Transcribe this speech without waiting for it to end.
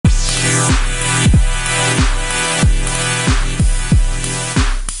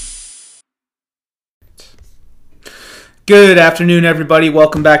Good afternoon, everybody.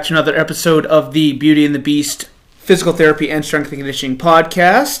 Welcome back to another episode of the Beauty and the Beast Physical Therapy and Strength and Conditioning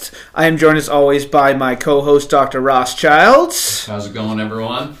Podcast. I am joined as always by my co-host, Dr. Ross Childs. How's it going,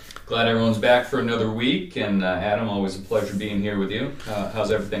 everyone? Glad everyone's back for another week. And Adam, always a pleasure being here with you.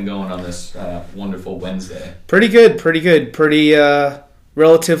 How's everything going on this wonderful Wednesday? Pretty good. Pretty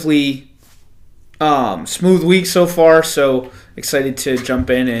relatively smooth week so far. So excited to jump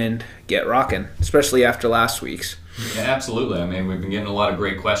in and get rocking, especially after last week's. Yeah, absolutely. I mean, we've been getting a lot of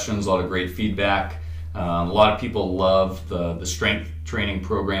great questions, a lot of great feedback. A lot of people love the strength training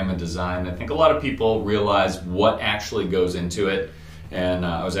program and design. I think a lot of people realize what actually goes into it. And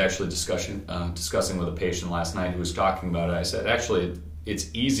I was actually discussing with a patient last night who was talking about it. I said, actually, it's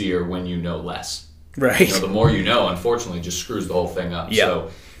easier when you know less. Right. The more you know, unfortunately, just screws the whole thing up. Yeah.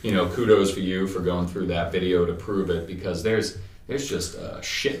 So, kudos for you for going through that video to prove it, because there's just a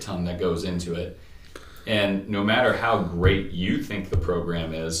shit ton that goes into it. And no matter how great you think the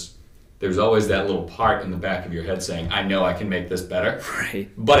program is, there's always that little part in the back of your head saying, I know I can make this better. Right.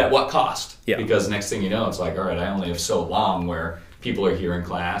 But at what cost? Yeah. Because next thing you know, it's like, all right, I only have so long where people are here in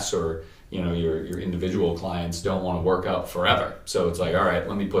class, or your individual clients don't want to work out forever. So it's like, all right,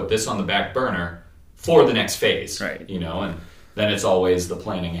 let me put this on the back burner for the next phase. Right. And then it's always the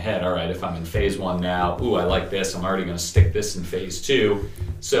planning ahead. All right, if I'm in phase 1 now, I like this, I'm already going to stick this in phase 2.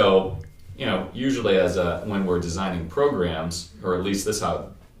 So usually when we're designing programs, or at least this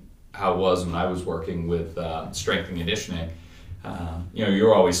how it was when I was working with strength and conditioning,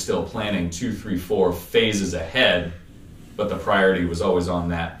 you're always still planning 2, 3, 4 phases ahead, but the priority was always on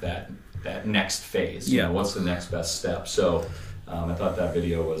that next phase. Yeah. What's the next best step? So I thought that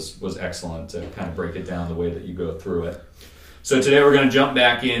video was excellent to kind of break it down the way that you go through it. So today we're going to jump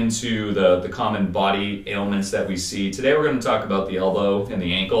back into the common body ailments that we see. Today we're going to talk about the elbow and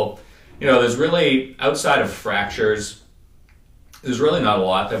the ankle. There's really, outside of fractures, there's really not a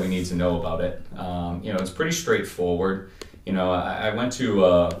lot that we need to know about it. It's pretty straightforward. I went to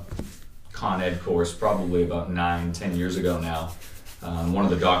a Con Ed course probably about 9-10 years ago now. One of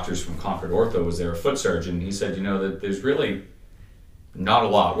the doctors from Concord Ortho was there, a foot surgeon. He said, that there's really not a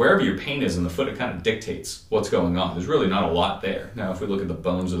lot. Wherever your pain is in the foot, it kind of dictates what's going on. There's really not a lot there. Now, if we look at the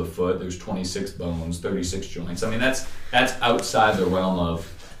bones of the foot, there's 26 bones, 36 joints. I mean, that's outside the realm of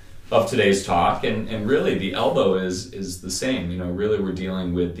today's talk, and really the elbow is the same. Really we're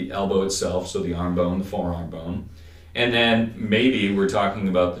dealing with the elbow itself, so the arm bone, the forearm bone, and then maybe we're talking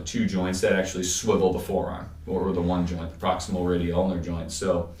about the 2 joints that actually swivel the forearm, or the 1 joint, the proximal radial ulnar joint.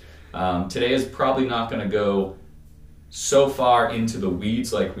 So today is probably not going to go so far into the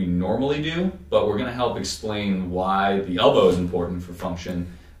weeds like we normally do, but we're going to help explain why the elbow is important for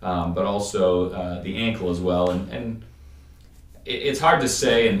function, but also the ankle as well. And it's hard to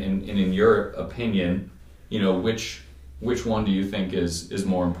say, and in your opinion, which one do you think is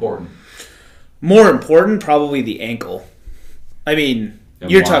more important? More important, probably the ankle. I mean,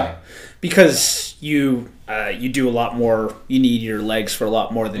 you're talking because you do a lot more. You need your legs for a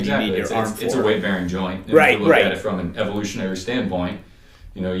lot more than you need your arm for. It's a weight-bearing joint. And right. If you look at it from an evolutionary standpoint,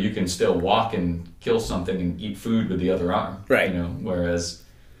 you can still walk and kill something and eat food with the other arm. Right. Whereas,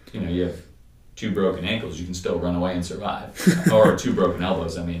 you have 2 broken ankles, you can still run away and survive, or 2 broken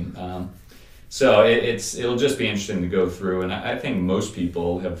elbows. I mean, so it'll just be interesting to go through, and I think most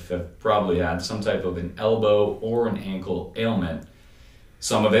people have probably had some type of an elbow or an ankle ailment.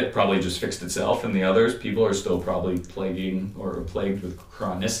 Some of it probably just fixed itself, and the others, people are still probably plagued with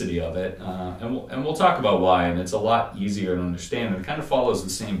chronicity of it, and we'll talk about why. And it's a lot easier to understand, and it kind of follows the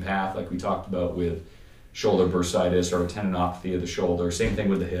same path like we talked about with shoulder bursitis or tendinopathy of the shoulder. Same thing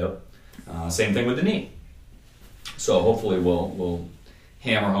with the hip. Same thing with the knee. So hopefully we'll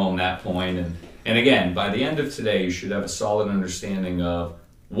hammer home that point. And again, by the end of today, you should have a solid understanding of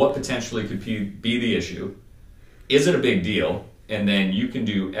what potentially could be the issue. Is it a big deal? And then you can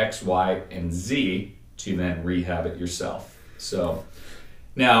do X, Y, and Z to then rehab it yourself. So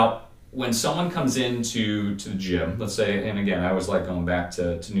now, when someone comes into the gym, let's say, and again, I always like going back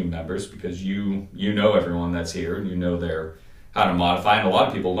to new members, because you know everyone that's here, and you know how to modify, and a lot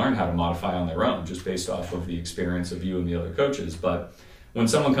of people learn how to modify on their own just based off of the experience of you and the other coaches. But when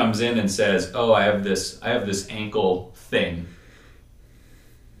someone comes in and says, I have this ankle thing,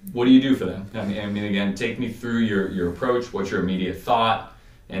 what do you do for them? I mean, again, take me through your approach. What's your immediate thought?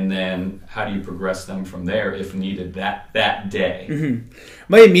 And then how do you progress them from there if needed that day? Mm-hmm.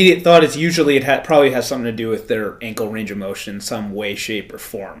 My immediate thought is usually it probably has something to do with their ankle range of motion in some way, shape, or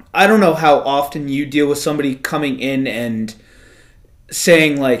form. I don't know how often you deal with somebody coming in and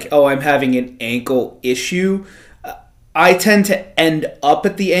saying like, I'm having an ankle issue. I tend to end up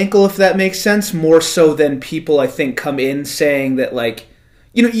at the ankle, if that makes sense, more so than people, I think, come in saying that, like,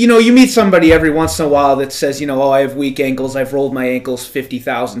 you meet somebody every once in a while that says, oh, I have weak ankles, I've rolled my ankles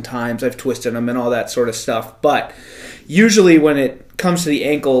 50,000 times, I've twisted them and all that sort of stuff. But usually when it comes to the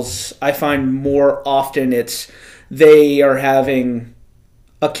ankles, I find more often they are having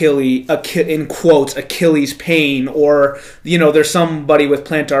Achilles pain, or there's somebody with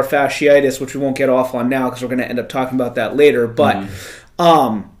plantar fasciitis, which we won't get off on now because we're going to end up talking about that later. But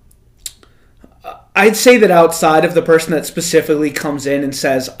I'd say that outside of the person that specifically comes in and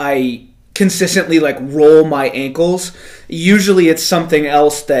says I consistently roll my ankles, usually it's something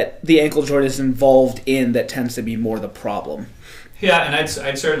else that the ankle joint is involved in that tends to be more the problem. Yeah, and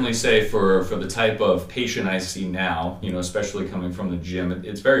I'd certainly say for the type of patient I see now, especially coming from the gym,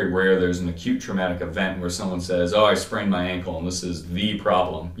 it's very rare there's an acute traumatic event where someone says, oh, I sprained my ankle and this is the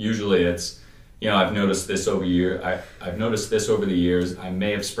problem. Usually it's, I've noticed this over the years. I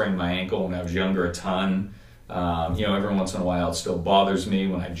may have sprained my ankle when I was younger a ton. Every once in a while it still bothers me.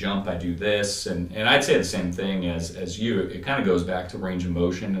 When I jump, I do this. And I'd say the same thing as you. It kind of goes back to range of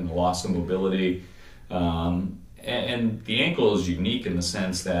motion and the loss of mobility. And the ankle is unique in the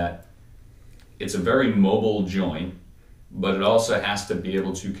sense that it's a very mobile joint, but it also has to be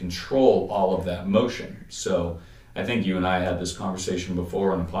able to control all of that motion. So I think you and I had this conversation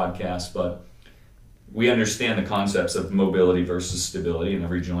before on a podcast, but we understand the concepts of mobility versus stability, and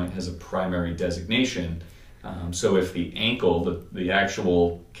every joint has a primary designation. So if the ankle, the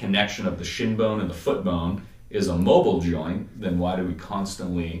actual connection of the shin bone and the foot bone, is a mobile joint, then why do we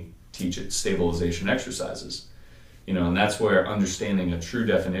constantly teach it stabilization exercises? And that's where understanding a true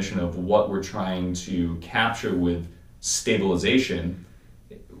definition of what we're trying to capture with stabilization,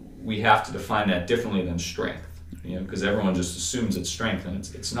 we have to define that differently than strength. Because everyone just assumes it's strength, and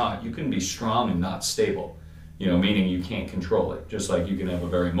it's not. You can be strong and not stable, meaning you can't control it. Just like you can have a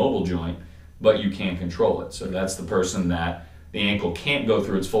very mobile joint, but you can't control it. So that's the person that the ankle can't go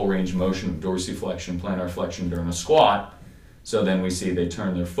through its full range of motion of dorsiflexion, plantar flexion during a squat. So then we see they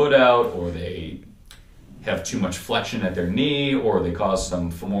turn their foot out, or they have too much flexion at their knee, or they cause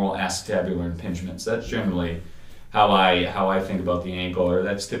some femoral acetabular impingements. That's generally how I think about the ankle, or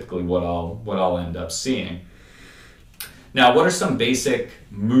that's typically what I'll end up seeing. Now, what are some basic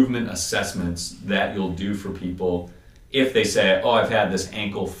movement assessments that you'll do for people if they say, oh, I've had this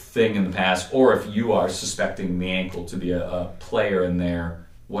ankle thing in the past, or if you are suspecting the ankle to be a player in their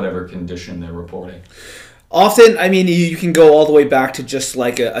whatever condition they're reporting? Often, you can go all the way back to just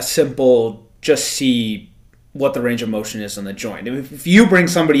like a simple, just see what the range of motion is on the joint. If you bring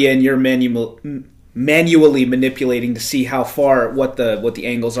somebody in, you're manually manipulating to see how far, what the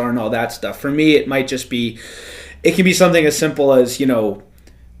angles are and all that stuff. For me, it can be something as simple as,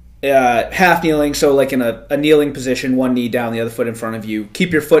 half kneeling, so like in a kneeling position, one knee down, the other foot in front of you.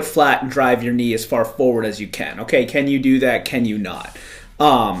 Keep your foot flat and drive your knee as far forward as you can. Okay, can you do that? Can you not?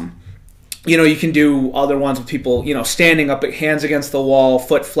 You can do other ones with people, standing up, hands against the wall,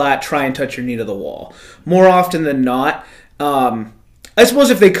 foot flat, try and touch your knee to the wall. More often than not, I suppose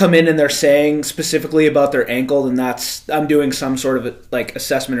if they come in and they're saying specifically about their ankle, then I'm doing some sort of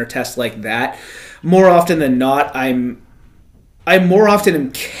assessment or test like that. More often than not, I'm more often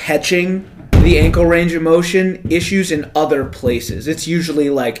am catching the ankle range of motion issues in other places. It's usually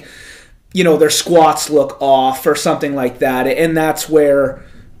their squats look off or something like that, and that's where.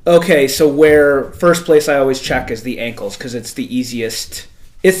 Okay, so first place I always check is the ankles, because it's the easiest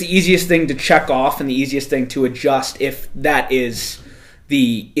thing to check off and the easiest thing to adjust if that is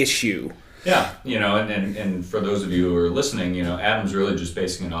the issue. Yeah, and for those of you who are listening, Adam's really just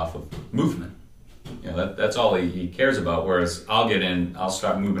basing it off of movement. That's all he cares about, whereas I'll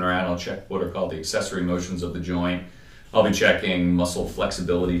start moving around, I'll check what are called the accessory motions of the joint. I'll be checking muscle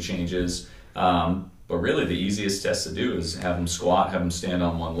flexibility changes. But really the easiest test to do is have them squat, have them stand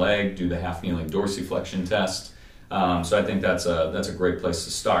on one leg, do the half kneeling dorsiflexion test. So I think that's a great place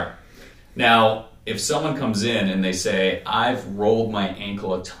to start. Now, if someone comes in and they say, I've rolled my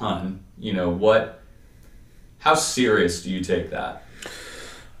ankle a ton, how serious do you take that?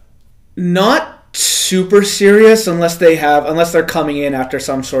 Not super serious unless they're coming in after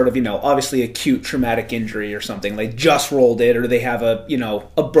some sort of, obviously acute traumatic injury or something. They just rolled it, or they have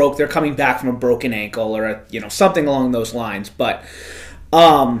they're coming back from a broken ankle, or something along those lines. But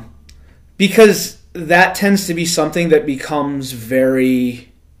because that tends to be something that becomes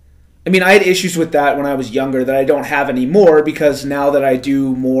very, I had issues with that when I was younger that I don't have anymore, because now that I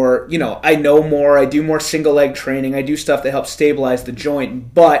do more, I know more, I do more single leg training, I do stuff that helps stabilize the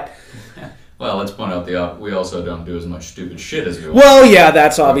joint, but well, let's point out we also don't do as much stupid shit as you. Well, yeah,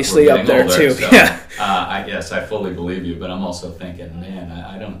 that's obviously up there older, too. So, yeah. I fully believe you, but I'm also thinking, man,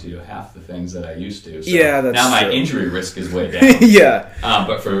 I don't do half the things that I used to. So Yeah, that's now my true. injury risk is way down. Yeah.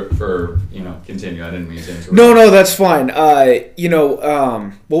 But for continue. I didn't mean to interrupt. No, that's fine.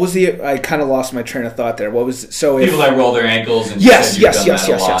 What was I kind of lost my train of thought there. What was so people that roll their ankles and yes.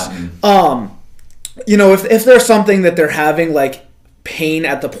 If there's something that they're having like pain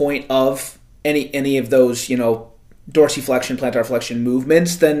at the point of any of those, dorsiflexion, plantar flexion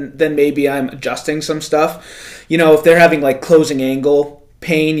movements, then maybe I'm adjusting some stuff. If they're having like closing angle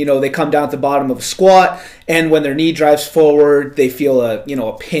pain, they come down at the bottom of a squat, and when their knee drives forward, they feel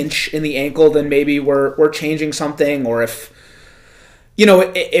a pinch in the ankle, then maybe we're changing something. Or if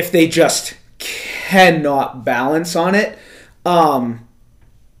they just cannot balance on it. And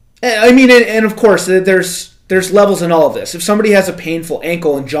of course, there's levels in all of this. If somebody has a painful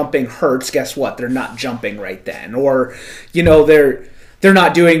ankle and jumping hurts, guess what? They're not jumping right then. Or, they're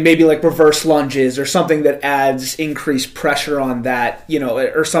not doing maybe like reverse lunges or something that adds increased pressure on that,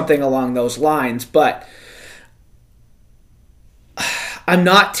 or something along those lines. But I'm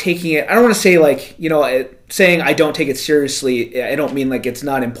not taking it, I don't want to say like, saying I don't take it seriously. I don't mean like it's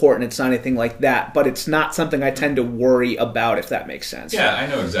not important. It's not anything like that. But it's not something I tend to worry about, if that makes sense. Yeah, I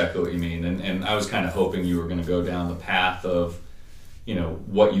know exactly what you mean. And I was kind of hoping you were going to go down the path of,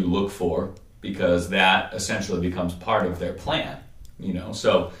 what you look for, because that essentially becomes part of their plan.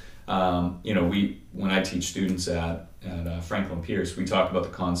 So, when I teach students at Franklin Pierce, we talk about the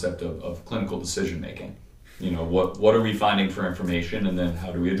concept of clinical decision making. What are we finding for information, and then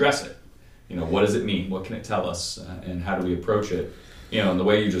how do we address it? What does it mean? What can it tell us? And how do we approach it? And the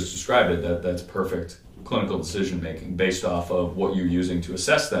way you just described it, that's perfect clinical decision making based off of what you're using to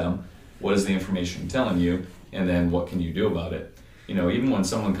assess them. What is the information telling you? And then what can you do about it? Even when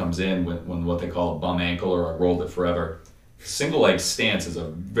someone comes in when what they call a bum ankle or I rolled it forever, single leg stance is a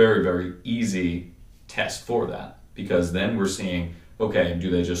very, very easy test for that, because then we're seeing, okay, do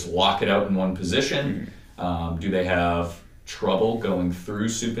they just lock it out in one position? Do they have trouble going through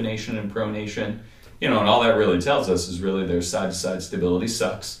supination and pronation? And all that really tells us is really their side-to-side stability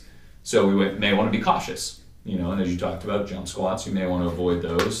sucks. So we may want to be cautious. And as you talked about, jump squats, you may want to avoid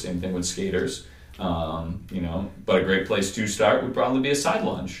those. Same thing with skaters. But a great place to start would probably be a side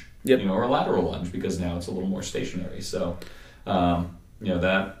lunge, or a lateral lunge, because now it's a little more stationary. So,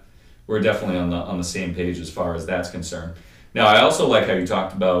 that we're definitely on the same page as far as that's concerned. Now, I also like how you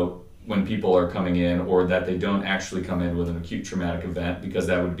talked about when people are coming in, or that they don't actually come in with an acute traumatic event, because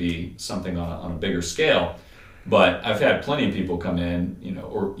that would be something on a bigger scale. But I've had plenty of people come in,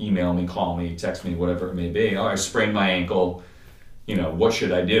 or email me, call me, text me, whatever it may be. Oh, I sprained my ankle. What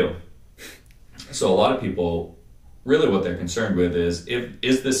should I do? So a lot of people, really what they're concerned with is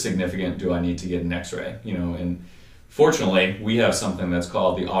this significant? Do I need to get an X-ray? And fortunately, we have something that's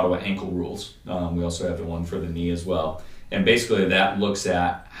called the Ottawa Ankle Rules. We also have the one for the knee as well. And basically that looks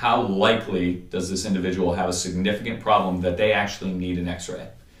at how likely does this individual have a significant problem that they actually need an X-ray.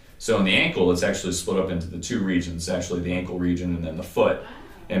 So in the ankle, it's actually split up into the two regions, actually the ankle region and then the foot.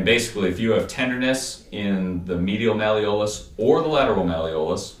 And basically, if you have tenderness in the medial malleolus or the lateral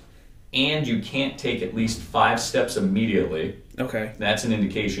malleolus, and you can't take at least 5 steps immediately, okay, that's an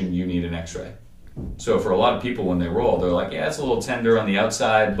indication you need an X-ray. So for a lot of people when they roll, they're like, yeah, it's a little tender on the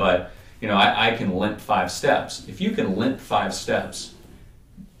outside, but I can limp 5 steps. If you can limp 5 steps,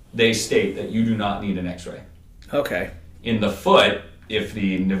 they state that you do not need an X-ray. Okay. In the foot, if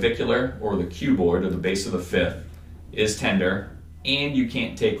the navicular or the cuboid or the base of the fifth is tender and you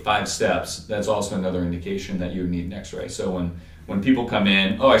can't take 5 steps, that's also another indication that you need an X-ray. So when people come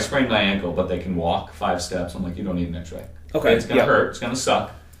in, oh, I sprained my ankle, but they can walk 5 steps, I'm like, you don't need an X-ray. Okay. It's going to hurt, it's going to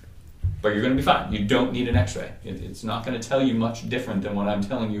suck, but you're going to be fine. You don't need an X-ray. It's not going to tell you much different than what I'm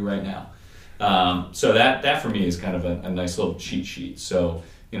telling you right now. So that for me is kind of a nice little cheat sheet. So,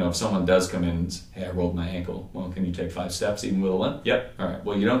 if someone does come in and say, hey, I rolled my ankle, well, can you take 5 steps even with a limp? Yep. All right.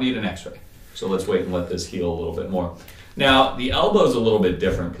 Well, you don't need an X-ray. So let's wait and let this heal a little bit more. Now, the elbow is a little bit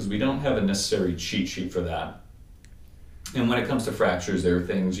different because we don't have a necessary cheat sheet for that. And when it comes to fractures, there are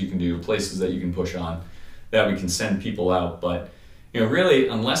things you can do, places that you can push on that we can send people out. But, really,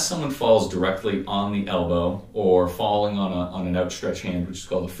 unless someone falls directly on the elbow or falling on an outstretched hand, which is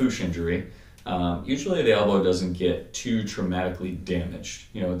called a Fuchs injury, usually the elbow doesn't get too traumatically damaged.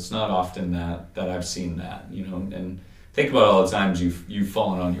 It's not often that I've seen that, and think about all the times you've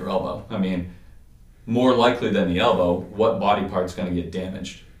fallen on your elbow. I mean, more likely than the elbow, what body part's going to get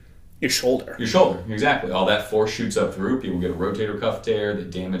damaged? Your shoulder. Your shoulder, exactly. All that force shoots up through. People get a rotator cuff tear, they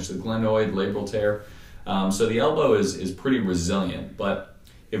damage the glenoid, labral tear. So the elbow is pretty resilient. But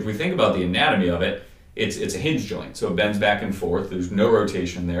if we think about the anatomy of it, it's a hinge joint, so it bends back and forth. There's no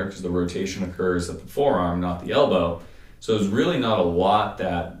rotation there because the rotation occurs at the forearm, not the elbow. So there's really not a lot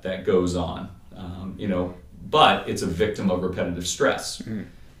that goes on, but it's a victim of repetitive stress. Mm.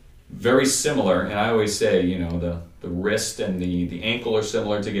 Very similar, and I always say, the wrist and the ankle are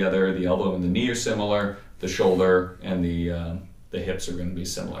similar together, the elbow and the knee are similar, the shoulder and the hips are going to be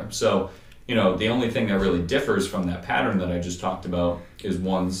similar. So, the only thing that really differs from that pattern that I just talked about is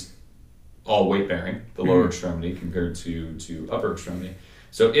one's all weight bearing, the lower extremity compared to upper extremity.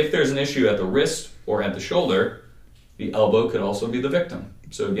 So if there's an issue at the wrist or at the shoulder, the elbow could also be the victim.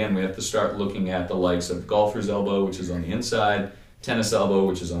 So again, we have to start looking at the likes of golfer's elbow, which is on the inside, tennis elbow,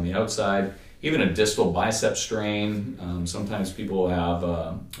 which is on the outside, even a distal bicep strain. Sometimes people have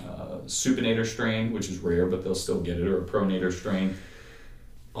a supinator strain, which is rare, but they'll still get it, or a pronator strain.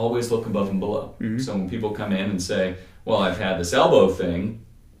 Always look above and below. Mm-hmm. So when people come in and say, well, I've had this elbow thing,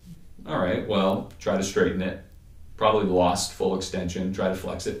 all right, well, try to straighten it. Probably lost full extension, try to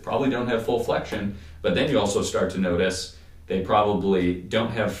flex it. Probably don't have full flexion, but then you also start to notice they probably don't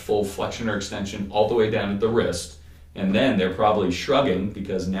have full flexion or extension all the way down at the wrist, and then they're probably shrugging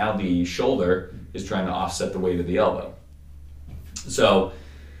because now the shoulder is trying to offset the weight of the elbow. So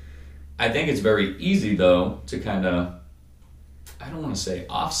I think it's very easy, though, to kind of, I don't want to say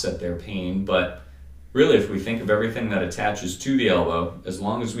offset their pain, but really, if we think of everything that attaches to the elbow, as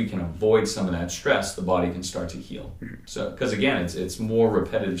long as we can avoid some of that stress, the body can start to heal. So, because again, it's more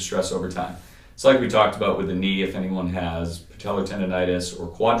repetitive stress over time. It's like we talked about with the knee. If anyone has patellar tendonitis or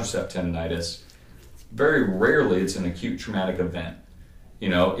quadricep tendonitis, very rarely it's an acute traumatic event.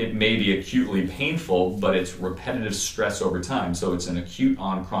 It may be acutely painful, but it's repetitive stress over time. So it's an acute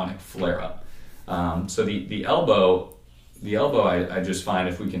on chronic flare-up. So the elbow, I just find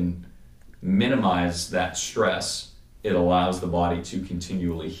if we can minimize that stress, it allows the body to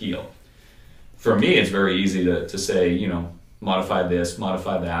continually heal. For me, it's very easy to say, modify this,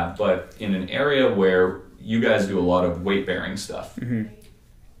 modify that, but in an area where you guys do a lot of weight-bearing stuff, mm-hmm.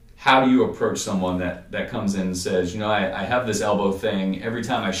 How do you approach someone that comes in and says, I have this elbow thing, every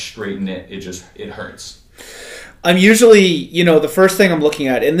time I straighten it, it hurts? I'm usually, the first thing I'm looking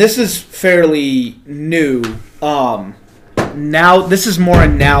at, and this is fairly new, now, this is more a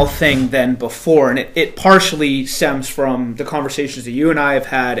now thing than before, and it partially stems from the conversations that you and I have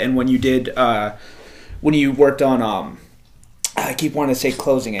had, and when you did, when you worked on, I keep wanting to say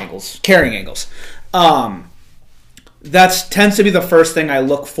carrying angles. That tends to be the first thing I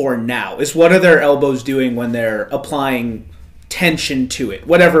look for now, is what are their elbows doing when they're applying tension to it,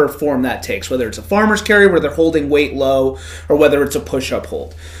 whatever form that takes, whether it's a farmer's carry where they're holding weight low, or whether it's a push-up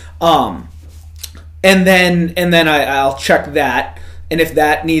hold. And then I'll check that, and if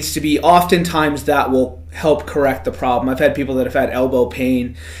that needs to be, oftentimes that will help correct the problem. I've had people that have had elbow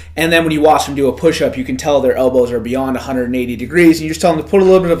pain, and then when you watch them do a push-up, you can tell their elbows are beyond 180 degrees, and you just tell them to put a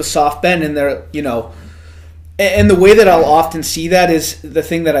little bit of a soft bend in there, And the way that I'll often see that is, the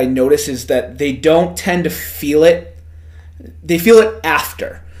thing that I notice is that they don't tend to feel it. They feel it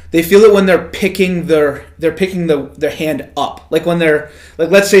after. They feel it when they're picking their hand up. Like when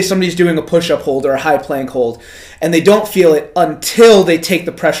let's say somebody's doing a push-up hold or a high plank hold, and they don't feel it until they take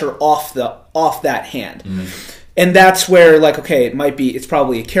the pressure off that hand. Mm-hmm. And that's where, it's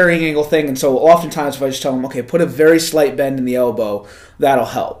probably a carrying angle thing. And so oftentimes if I just tell them, okay, put a very slight bend in the elbow, that'll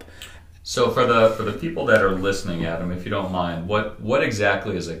help. So for the people that are listening, Adam, if you don't mind, what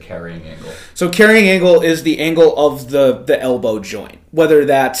exactly is a carrying angle? So carrying angle is the angle of the elbow joint. Whether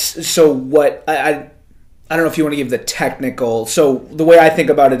that's, so what, I don't know if you want to give the technical, so the way I think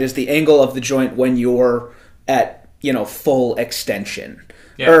about it is the angle of the joint when you're at, full extension.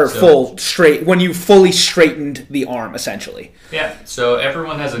 Yeah, or full straight, when you fully straightened the arm, essentially. Yeah, so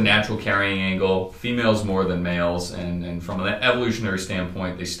everyone has a natural carrying angle, females more than males, and from an evolutionary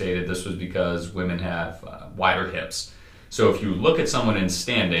standpoint, they stated this was because women have wider hips. So if you look at someone in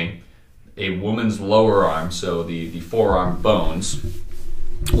standing, a woman's lower arm, so the forearm bones,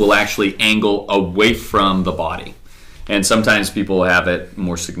 will actually angle away from the body. And sometimes people have it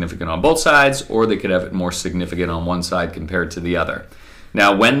more significant on both sides, or they could have it more significant on one side compared to the other.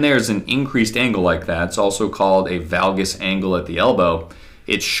 Now, when there's an increased angle like that, it's also called a valgus angle at the elbow.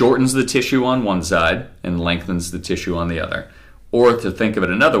 It shortens the tissue on one side and lengthens the tissue on the other. Or to think of it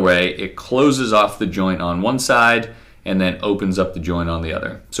another way, it closes off the joint on one side and then opens up the joint on the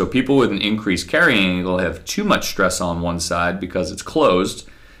other. So people with an increased carrying angle have too much stress on one side because it's closed,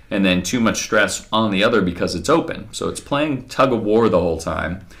 and then too much stress on the other because it's open. So it's playing tug of war the whole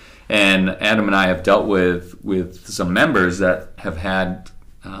time. And Adam and I have dealt with some members that have had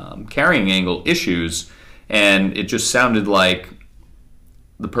carrying angle issues, and it just sounded like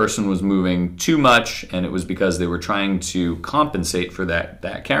the person was moving too much, and it was because they were trying to compensate for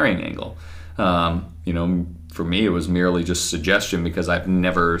that carrying angle. For me, it was merely just suggestion because I've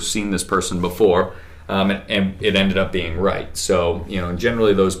never seen this person before, and it ended up being right. So,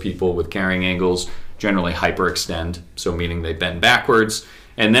 generally those people with carrying angles generally hyperextend, so meaning they bend backwards,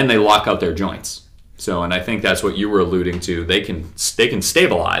 and then they lock out their joints. So, and I think that's what you were alluding to. They can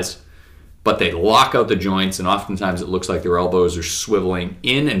stabilize, but they lock out the joints, and oftentimes it looks like their elbows are swiveling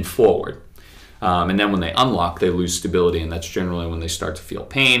in and forward. And then when they unlock, they lose stability, and that's generally when they start to feel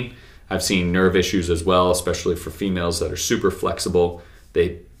pain. I've seen nerve issues as well, especially for females that are super flexible.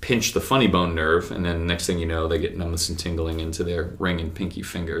 They pinch the funny bone nerve, and then the next thing you know, they get numbness and tingling into their ring and pinky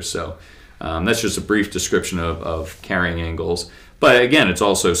fingers. So that's just a brief description of carrying angles. But again, it's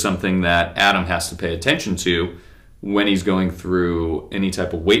also something that Adam has to pay attention to when he's going through any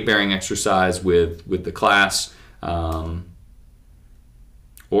type of weight-bearing exercise with the class, or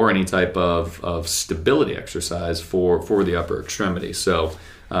any type of stability exercise for the upper extremity. So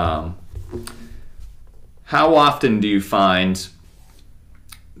how often do you find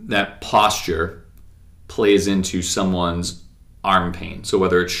that posture plays into someone's arm pain? So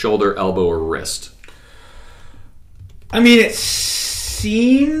whether it's shoulder, elbow, or wrist. I mean, it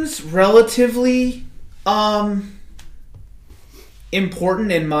seems relatively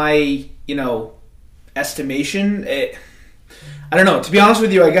important in my, estimation. I don't know. To be honest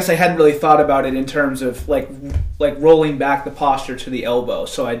with you, I guess I hadn't really thought about it in terms of like rolling back the posture to the elbow.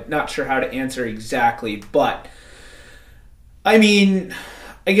 So I'm not sure how to answer exactly. But, I mean,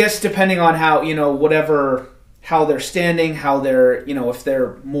 I guess depending on how, how they're standing, how they're, if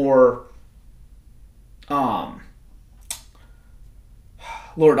they're more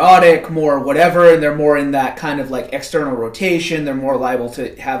lordotic, more whatever, and they're more in that kind of like external rotation, they're more liable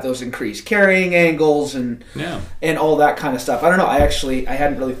to have those increased carrying angles and all that kind of stuff. I don't know. I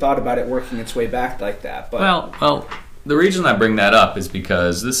hadn't really thought about it working its way back like that. But well, the reason I bring that up is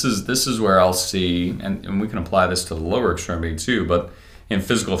because this is where I'll see, and we can apply this to the lower extremity too, but in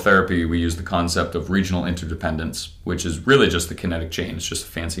physical therapy, we use the concept of regional interdependence, which is really just the kinetic chain. It's just a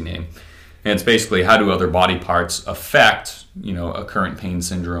fancy name. And it's basically how do other body parts affect, a current pain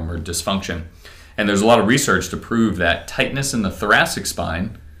syndrome or dysfunction. And there's a lot of research to prove that tightness in the thoracic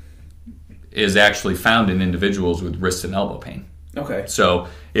spine is actually found in individuals with wrist and elbow pain. Okay. So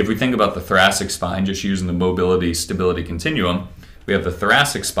if we think about the thoracic spine, just using the mobility stability continuum, we have the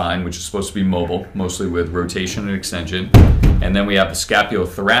thoracic spine, which is supposed to be mobile, mostly with rotation and extension. And then we have the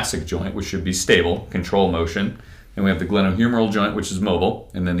scapulothoracic joint, which should be stable, control motion. And we have the glenohumeral joint, which is mobile,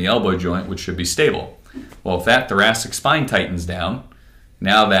 and then the elbow joint, which should be stable. Well, if that thoracic spine tightens down,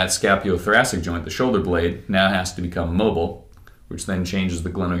 now that scapulothoracic joint, the shoulder blade, now has to become mobile, which then changes the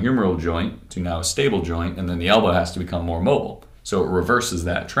glenohumeral joint to now a stable joint, and then the elbow has to become more mobile. So it reverses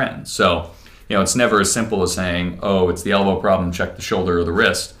that trend. So, it's never as simple as saying, oh, it's the elbow problem, check the shoulder or the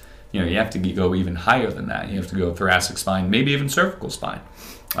wrist. You have to go even higher than that. You have to go thoracic spine, maybe even cervical spine.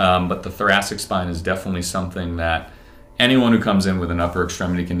 But the thoracic spine is definitely something that anyone who comes in with an upper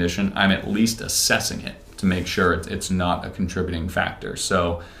extremity condition, I'm at least assessing it to make sure it's not a contributing factor.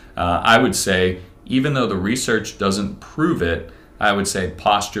 So I would say, even though the research doesn't prove it, I would say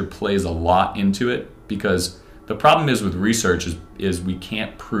posture plays a lot into it, because the problem is with research is we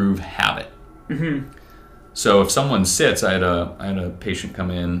can't prove habit. Mm-hmm. So if someone sits, I had a patient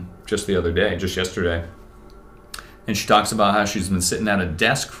come in just yesterday, and she talks about how she's been sitting at a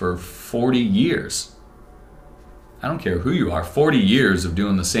desk for 40 years. I don't care who you are, 40 years of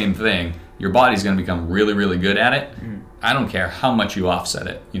doing the same thing, your body's going to become really, really good at it. Mm. I don't care how much you offset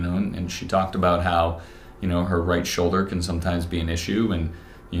it, and she talked about how, her right shoulder can sometimes be an issue, and,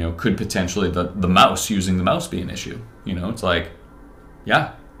 could potentially the mouse, using the mouse, be an issue. It's like,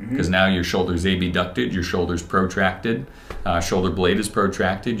 yeah, because now your shoulder's abducted, your shoulder's protracted, shoulder blade is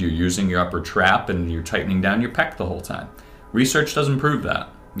protracted, you're using your upper trap, and you're tightening down your pec the whole time. Research doesn't prove that.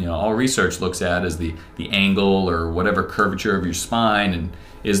 All research looks at is the angle or whatever curvature of your spine, and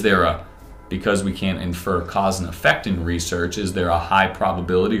is there because we can't infer cause and effect in research, is there a high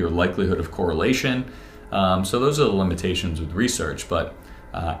probability or likelihood of correlation? So those are the limitations with research, but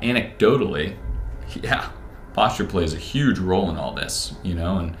anecdotally, posture plays a huge role in all this,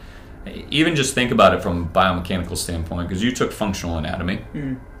 and even just think about it from a biomechanical standpoint, because you took functional anatomy.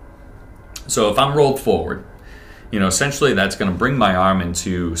 Mm. So if I'm rolled forward, essentially that's going to bring my arm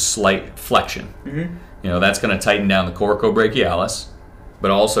into slight flexion. Mm-hmm. That's going to tighten down the coracobrachialis,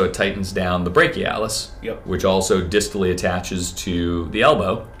 but also it tightens down the brachialis, which also distally attaches to the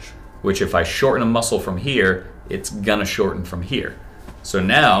elbow, which if I shorten a muscle from here, it's going to shorten from here. So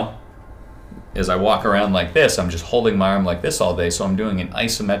now as I walk around like this, I'm just holding my arm like this all day, so I'm doing an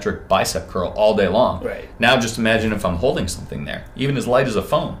isometric bicep curl all day long. Right. Now just imagine if I'm holding something there, even as light as a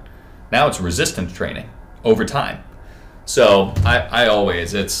phone. Now it's resistance training over time. So I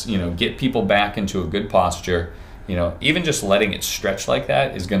always, it's, get people back into a good posture. Even just letting it stretch like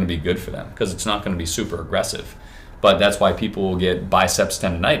that is going to be good for them because it's not going to be super aggressive. But that's why people will get biceps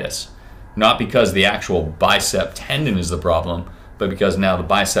tendonitis. Not because the actual bicep tendon is the problem, but because now the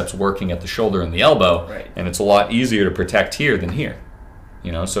bicep's working at the shoulder and the elbow, right. And it's a lot easier to protect here than here.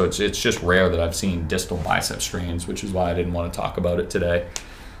 So it's just rare that I've seen distal bicep strains, which is why I didn't want to talk about it today.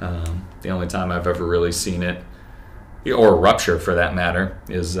 The only time I've ever really seen it, or a rupture for that matter,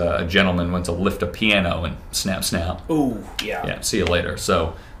 is a gentleman went to lift a piano and snap. Ooh, yeah. Yeah, see you later.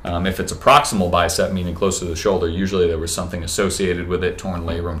 So if it's a proximal bicep, meaning close to the shoulder, usually there was something associated with it, torn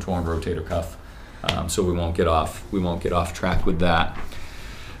labrum, torn rotator cuff. So we won't get off track with that.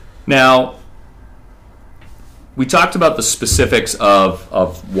 Now, we talked about the specifics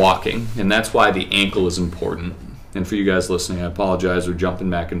of walking, and that's why the ankle is important. And for you guys listening, I apologize, we're jumping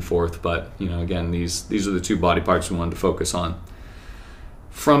back and forth, but again, these are the two body parts we wanted to focus on.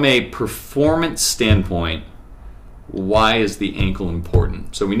 From a performance standpoint, why is the ankle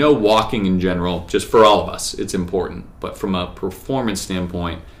important? So we know walking in general, just for all of us, it's important. But from a performance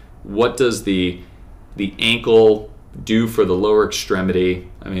standpoint, what does the ankle do for the lower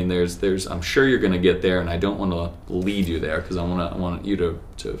extremity? I mean, there's I'm sure you're going to get there, and I don't want to lead you there because I want you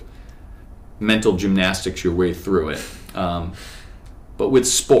to mental gymnastics your way through it. But with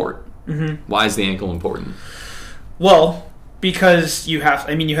sport, why is the ankle important? Well, because you have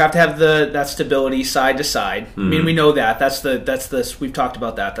to have that stability side to side. I mean, we know that. That's we've talked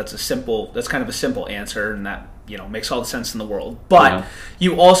about that. That's kind of a simple answer, and that makes all the sense in the world. But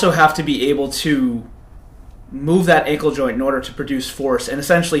you also have to be able to move that ankle joint in order to produce force and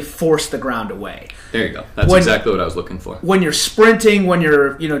essentially force the ground away. There you go. That's exactly what I was looking for. When you're sprinting, when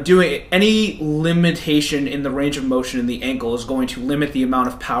you're doing any limitation in the range of motion in the ankle is going to limit the amount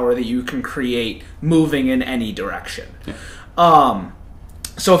of power that you can create moving in any direction. Yeah.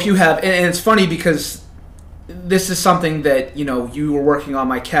 So if you have, and it's funny because this is something that you were working on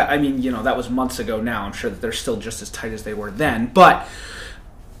my calf. I mean, that was months ago now. I'm sure that they're still just as tight as they were then, but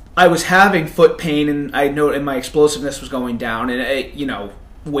I was having foot pain, and I know and my explosiveness was going down, and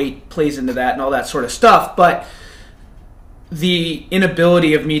weight plays into that and all that sort of stuff. But the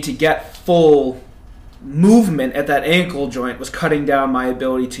inability of me to get full movement at that ankle joint was cutting down my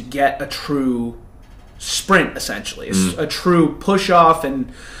ability to get a true sprint, essentially, a true push off,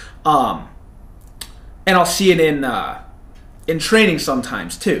 and I'll see it in training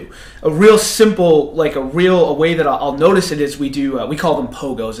sometimes too. A real simple, a way that I'll notice it is we call them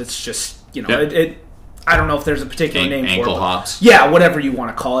pogos. It's just I don't know if there's a particular name for it. Ankle hops. Yeah, whatever you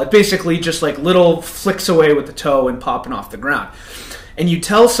want to call it. Basically, just like little flicks away with the toe and popping off the ground. And you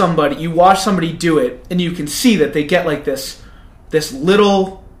watch somebody do it, and you can see that they get like this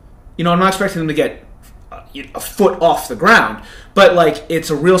little. I'm not expecting them to get a foot off the ground, but it's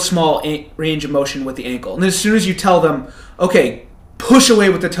a real small range of motion with the ankle. And as soon as you tell them, okay, push away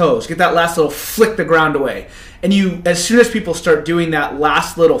with the toes, get that last little flick the ground away, and as soon as people start doing that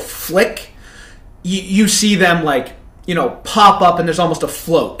last little flick, you see them pop up, and there's almost a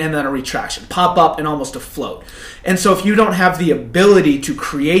float and then a retraction, pop up and almost a float. And so if you don't have the ability to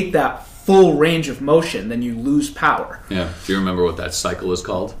create that full range of motion, then you lose power. Yeah. Do you remember what that cycle is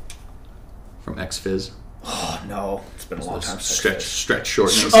called from X-Phys? Oh, no. It's been a long time. Stretch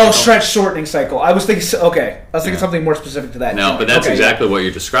shortening cycle. Oh, stretch shortening cycle. I was thinking something more specific to that. No, but that's exactly what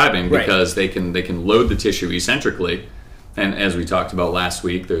you're describing, because they can load the tissue eccentrically. And as we talked about last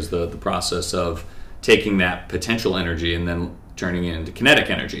week, there's the process of taking that potential energy and then turning it into kinetic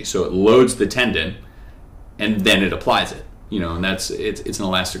energy. So it loads the tendon, and then it applies it. And it's an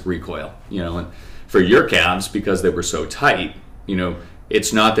elastic recoil. And for your calves, because they were so tight,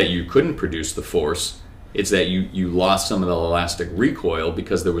 it's not that you couldn't produce the force. It's that you lost some of the elastic recoil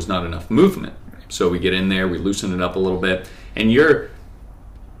because there was not enough movement. So we get in there, we loosen it up a little bit, and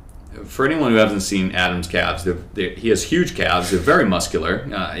for anyone who hasn't seen Adam's calves, he has huge calves. They're very muscular,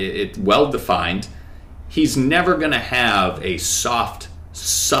 well defined. He's never going to have a soft,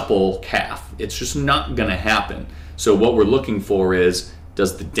 supple calf. It's just not going to happen. So what we're looking for is,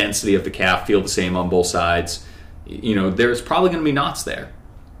 does the density of the calf feel the same on both sides? There's probably going to be knots there.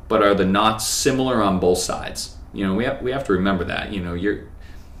 But are the knots similar on both sides? We have to remember that.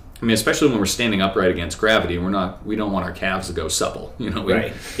 Especially when we're standing upright against gravity, we don't want our calves to go supple. We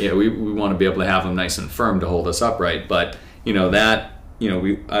want to be able to have them nice and firm to hold us upright. But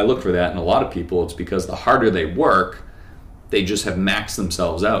I look for that in a lot of people. It's because the harder they work, they just have maxed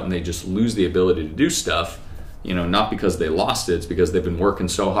themselves out and they just lose the ability to do stuff. Not because they lost it, it's because they've been working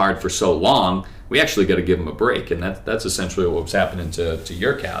so hard for so long. We actually got to give them a break, and that's essentially what's happening to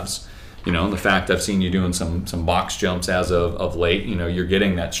your calves. The fact I've seen you doing some box jumps as of late, you're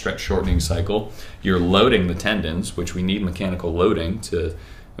getting that stretch shortening cycle. You're loading the tendons, which we need mechanical loading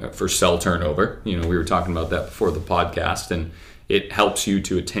for cell turnover. We were talking about that before the podcast, and it helps you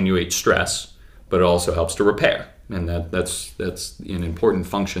to attenuate stress, but it also helps to repair, and that's an important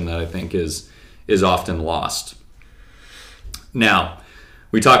function that I think is often lost. Now,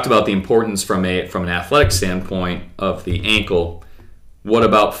 we talked about the importance from an athletic standpoint of the ankle. What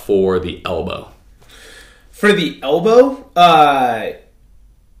about for the elbow? For the elbow,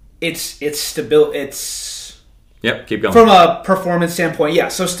 it's stability. Yep, keep going. From a performance standpoint, yeah.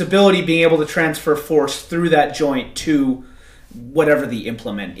 So stability, being able to transfer force through that joint to whatever the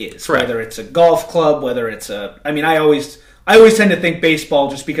implement is, Correct. Whether it's a golf club, whether it's I always tend to think baseball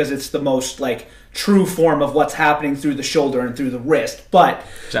just because it's the most true form of what's happening through the shoulder and through the wrist. But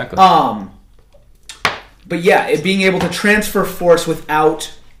exactly. But yeah, it being able to transfer force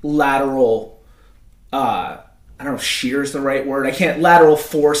without lateral, I don't know if shear is the right word. I can't, lateral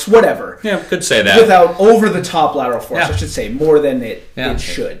force, whatever. Yeah, could say that. Without over the top lateral force, Yeah. I should say, more than it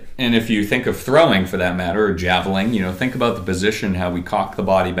should. And if you think of throwing, for that matter, or javelin, think about the position, how we cock the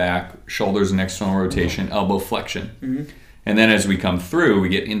body back, shoulders and external rotation, elbow flexion. Mm-hmm. And then as we come through, we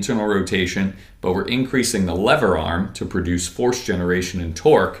get internal rotation, but we're increasing the lever arm to produce force generation and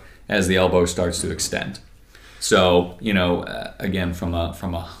torque as the elbow starts to extend. So, again, from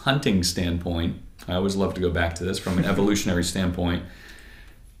a hunting standpoint, I always love to go back to this, from an evolutionary standpoint,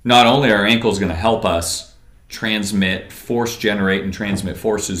 not only are our ankles going to help us generate and transmit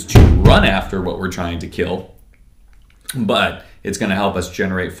forces to run after what we're trying to kill, but it's going to help us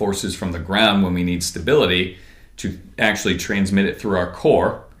generate forces from the ground when we need stability to actually transmit it through our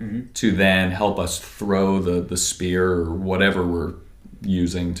core, mm-hmm. to then help us throw the spear or whatever we're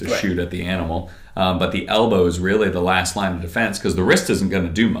using to shoot at the animal. But the elbow is really the last line of defense, because the wrist isn't going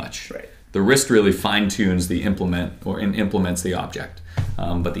to do much. Right. The wrist really fine-tunes the implement or implements the object.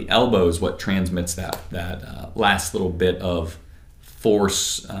 But the elbow is what transmits that last little bit of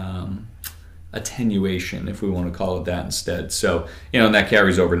force attenuation, if we want to call it that instead. So, and that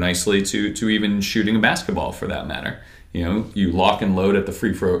carries over nicely to even shooting a basketball, for that matter. You lock and load at the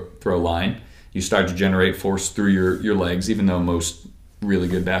free throw line. You start to generate force through your legs, even though most really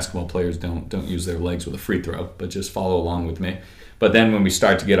good basketball players don't use their legs with a free throw, but just follow along with me. But then when we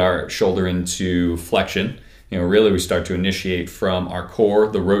start to get our shoulder into flexion, really we start to initiate from our core,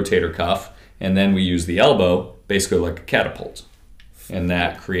 the rotator cuff, and then we use the elbow basically like a catapult. And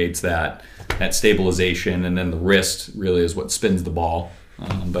that creates that stabilization, and then the wrist really is what spins the ball,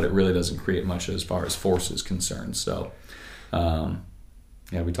 but it really doesn't create much as far as force is concerned. So,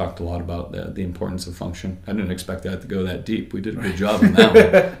 we talked a lot about the importance of function. I didn't expect that to go that deep. We did a good job on that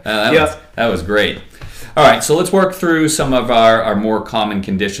one. That was great. All right, so let's work through some of our more common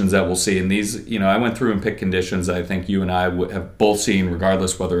conditions that we'll see. And these, I went through and picked conditions that I think you and I would have both seen,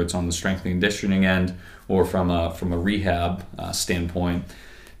 regardless whether it's on the strength and conditioning end or from a rehab standpoint.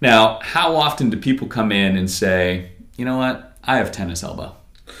 Now, how often do people come in and say, you know what, I have tennis elbow?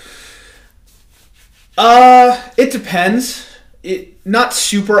 It depends. Not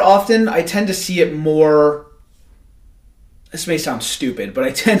super often. I tend to see it more. This may sound stupid, but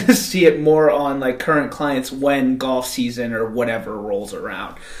I tend to see it more on current clients when golf season or whatever rolls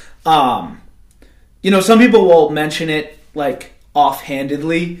around. Some people will mention it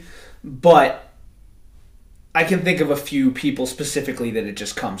offhandedly, but I can think of a few people specifically that it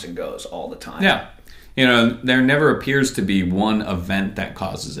just comes and goes all the time. Yeah. There never appears to be one event that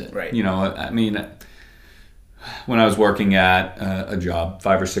causes it. Right. When I was working at a job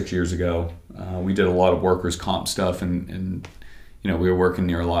 5 or 6 years ago, we did a lot of workers' comp stuff, and we were working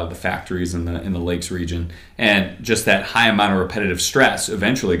near a lot of the factories in the Lakes region, and just that high amount of repetitive stress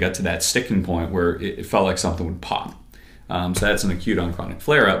eventually got to that sticking point where it felt like something would pop. So that's an acute on chronic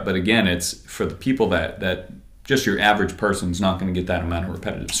flare-up, but again, it's for the people that just your average person's not going to get that amount of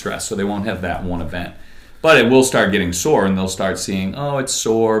repetitive stress, so they won't have that one event. But it will start getting sore, and they'll start seeing, oh, it's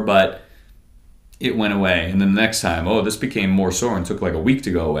sore, but it went away. And then the next time, oh, this became more sore and took a week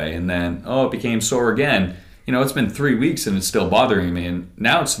to go away. And then, oh, it became sore again. It's been 3 weeks and it's still bothering me. And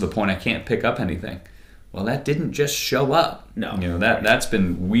now it's to the point I can't pick up anything. Well, that didn't just show up. No. That's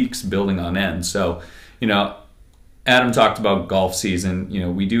been weeks building on end. So, Adam talked about golf season.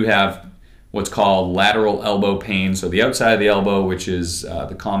 We do have what's called lateral elbow pain. So the outside of the elbow, which is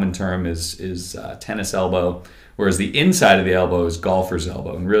the common term is tennis elbow, whereas the inside of the elbow is golfer's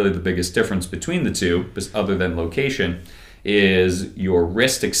elbow. And really the biggest difference between the two, other than location, is your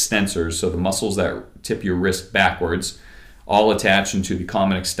wrist extensors, so the muscles that tip your wrist backwards, all attach into the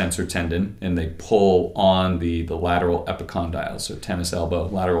common extensor tendon, and they pull on the lateral epicondyle, so tennis elbow,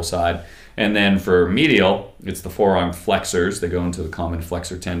 lateral side. And then for medial, it's the forearm flexors. They go into the common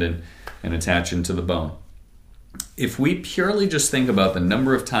flexor tendon and attach into the bone. If we purely just think about the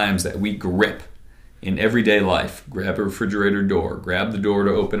number of times that we grip in everyday life, grab a refrigerator door, grab the door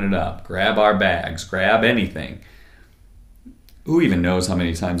to open it up, grab our bags, grab anything, who even knows how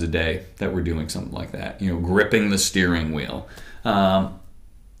many times a day that we're doing something like that? Gripping the steering wheel.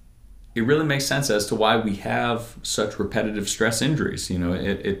 It really makes sense as to why we have such repetitive stress injuries.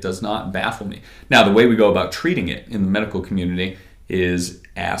 It does not baffle me. Now, the way we go about treating it in the medical community is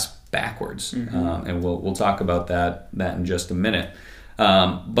ass backwards. And we'll talk about that in just a minute.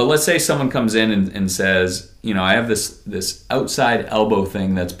 But let's say someone comes in and says, I have this outside elbow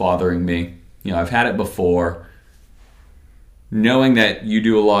thing that's bothering me. I've had it before. Knowing that you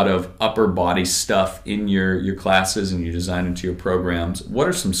do a lot of upper body stuff in your classes and you design into your programs, what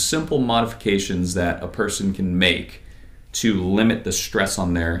are some simple modifications that a person can make to limit the stress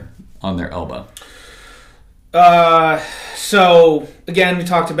on their elbow? So again, we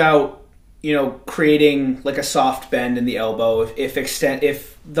talked about creating like a soft bend in the elbow.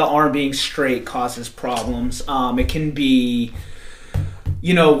 If the arm being straight causes problems, it can be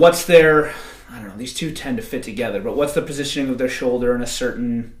what's their, I don't know, these two tend to fit together, but what's the positioning of their shoulder in a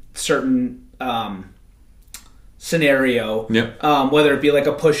certain scenario? Yep. Whether it be like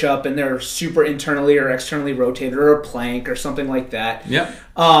a push-up and they're super internally or externally rotated, or a plank or something like that. Yep.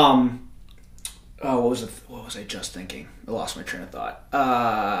 What was I just thinking? I lost my train of thought.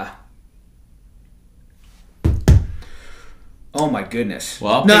 Oh my goodness.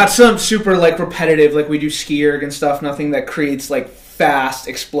 Well, not some super like repetitive, like we do ski erg and stuff, nothing that creates like fast,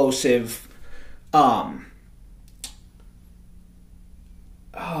 explosive,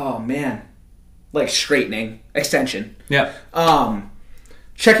 like straightening, extension. Yeah.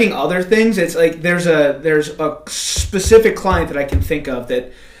 Checking other things, it's like there's a specific client that I can think of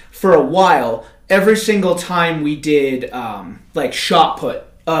that for a while, every single time we did like shot put,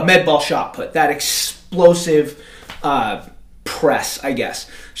 med ball shot put, that explosive press, I guess,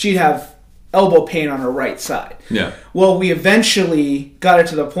 she'd have elbow pain on her right side. Yeah. Well, we eventually got it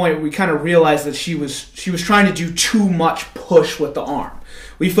to the point where we kind of realized that she was trying to do too much push with the arm.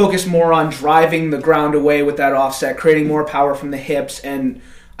 We focused more on driving the ground away with that offset, creating more power from the hips, and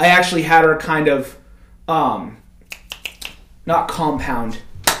I actually had her kind of not compound.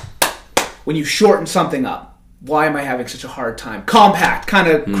 When you shorten something up, why am I having such a hard time? Compact, kind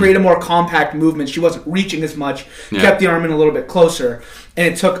of create a more compact movement. She wasn't reaching as much, kept the arm in a little bit closer,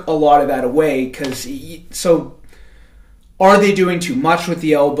 and it took a lot of that away. So are they doing too much with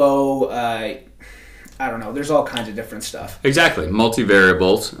the elbow? I don't know. There's all kinds of different stuff. Exactly.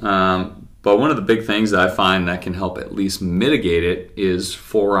 Multivariables. But one of the big things that I find that can help at least mitigate it is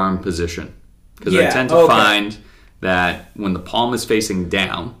forearm position. Because I tend to find that when the palm is facing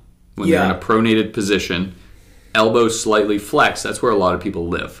down, when they're in a pronated position, elbows slightly flexed, that's where a lot of people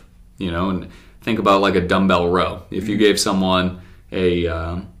live. And think about like a dumbbell row. If you gave someone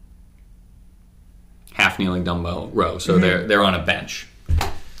a half kneeling dumbbell row, so they're on a bench.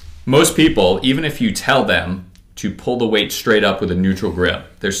 Most people, even if you tell them to pull the weight straight up with a neutral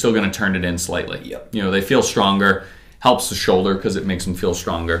grip, they're still going to turn it in slightly. Yep. They feel stronger, helps the shoulder because it makes them feel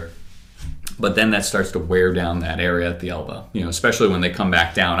stronger. But then that starts to wear down that area at the elbow. Especially when they come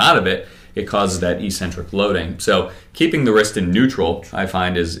back down out of it, it causes that eccentric loading. So keeping the wrist in neutral, I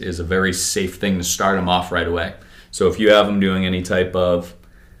find, is a very safe thing to start them off right away. So if you have them doing any type of,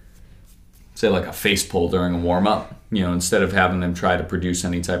 say like a face pull during a warm-up, instead of having them try to produce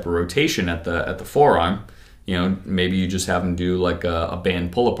any type of rotation at the forearm, maybe you just have them do like a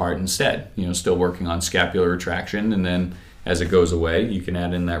band pull apart instead, still working on scapular retraction, and then as it goes away, you can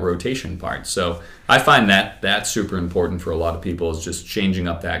add in that rotation part. So I find that that's super important for a lot of people, is just changing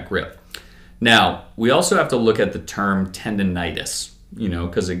up that grip. Now, we also have to look at the term tendinitis,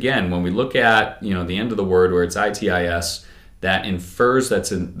 because again, when we look at, the end of the word where it's itis, that infers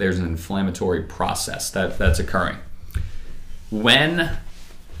there's an inflammatory process that's occurring. When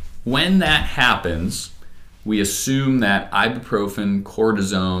that happens, we assume that ibuprofen,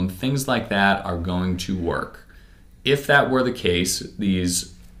 cortisone, things like that are going to work. If that were the case,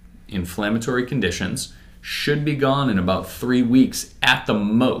 these inflammatory conditions should be gone in about 3 weeks at the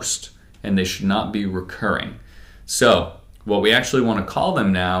most, and they should not be recurring. So what we actually want to call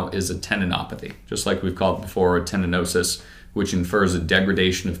them now is a tendinopathy, just like we've called it before, a tendinosis, which infers a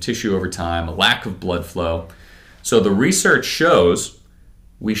degradation of tissue over time, a lack of blood flow. So the research shows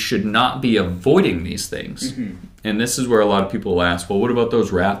we should not be avoiding these things. And this is where a lot of people will ask, well, what about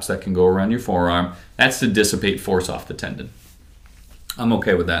those wraps that can go around your forearm? That's to dissipate force off the tendon. I'm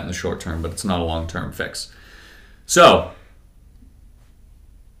okay with that in the short term, but it's not a long-term fix. So,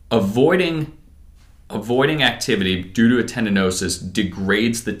 avoiding activity due to a tendinosis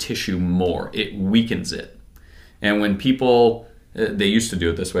degrades the tissue more. It weakens it. And when people, they used to do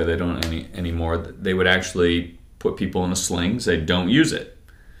it this way, they don't anymore, they would actually put people in a sling, say, don't use it.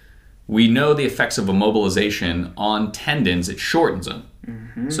 We know the effects of immobilization on tendons, it shortens them.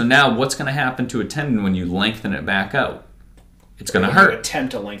 So now what's going to happen to a tendon when you lengthen it back out? It's going to hurt. You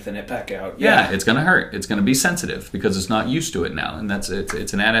attempt to lengthen it back out. Yeah, it's going to hurt. It's going to be sensitive because it's not used to it now, and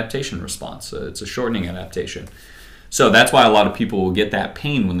it's an adaptation response. It's a shortening adaptation. So that's why a lot of people will get that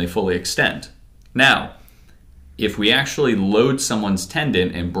pain when they fully extend. Now, if we actually load someone's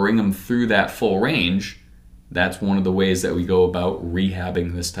tendon and bring them through that full range, that's one of the ways that we go about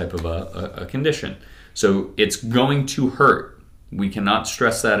rehabbing this type of a condition. So it's going to hurt. We cannot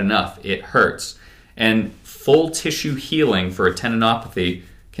stress that enough. It hurts. And full tissue healing for a tendinopathy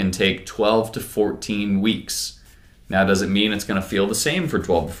can take 12 to 14 weeks. Now, does it mean it's going to feel the same for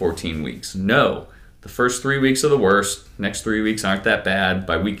 12 to 14 weeks? No. The first 3 weeks are the worst. Next 3 weeks aren't that bad.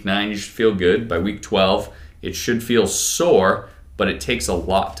 By week 9, you should feel good. By week 12, it should feel sore, but it takes a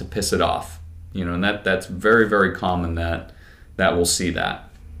lot to piss it off. And that's very, very common that we'll see that.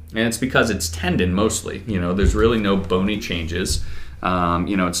 And it's because it's tendon mostly. There's really no bony changes.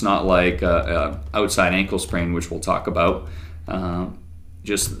 It's not like outside ankle sprain, which we'll talk about.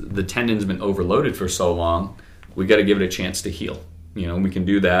 Just the tendon's been overloaded for so long, we got to give it a chance to heal. We can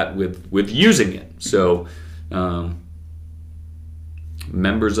do that with using it. So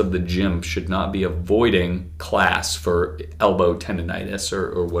members of the gym should not be avoiding class for elbow tendonitis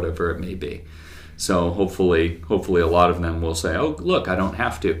or whatever it may be. So hopefully a lot of them will say, oh, look, I don't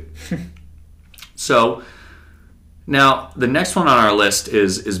have to. So now the next one on our list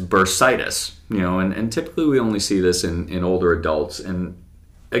is bursitis, and typically we only see this in older adults. And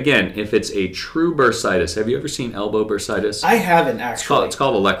again, if it's a true bursitis, have you ever seen elbow bursitis? I haven't, actually. It's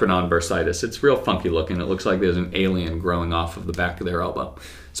called olecranon bursitis. It's real funky looking. It looks like there's an alien growing off of the back of their elbow.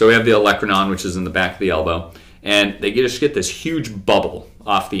 So we have the olecranon, which is in the back of the elbow, and they just get this huge bubble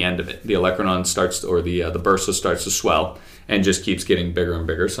off the end of it. The olecranon starts, or the bursa starts to swell and just keeps getting bigger and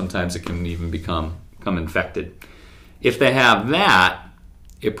bigger. Sometimes it can even become infected. If they have that,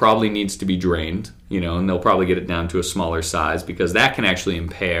 it probably needs to be drained, and they'll probably get it down to a smaller size because that can actually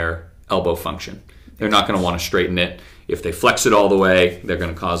impair elbow function. They're not going to want to straighten it. If they flex it all the way, they're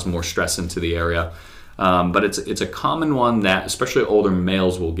going to cause more stress into the area. But it's a common one that especially older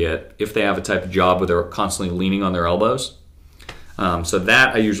males will get if they have a type of job where they're constantly leaning on their elbows. So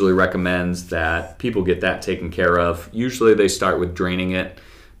that I usually recommend that people get that taken care of. Usually they start with draining it,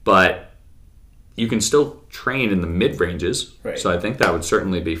 but you can still train in the mid-ranges, right. So I think that would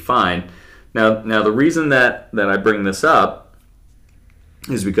certainly be fine. Now the reason that I bring this up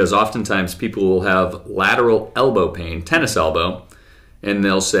is because oftentimes people will have lateral elbow pain, tennis elbow, and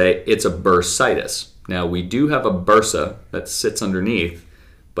they'll say it's a bursitis. Now, we do have a bursa that sits underneath,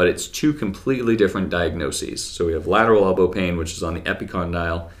 but it's two completely different diagnoses. So we have lateral elbow pain, which is on the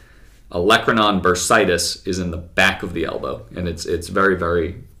epicondyle. Olecranon bursitis is in the back of the elbow, and it's very,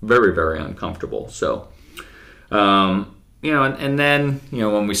 very, very, very uncomfortable. So, and then,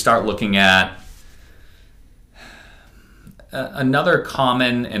 when we start looking at another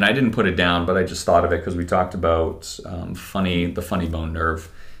common, and I didn't put it down, but I just thought of it because we talked about the funny bone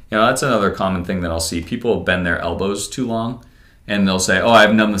nerve. That's another common thing that I'll see. People bend their elbows too long, and they'll say, "Oh, I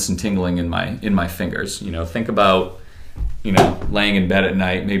have numbness and tingling in my fingers." Think about, laying in bed at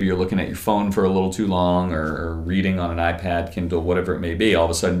night. Maybe you're looking at your phone for a little too long, or reading on an iPad, Kindle, whatever it may be. All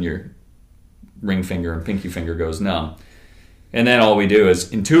of a sudden, your ring finger and pinky finger goes numb, and then all we do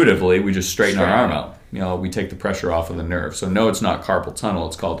is intuitively we just straighten our arm out. We take the pressure off of the nerve. So no, it's not carpal tunnel.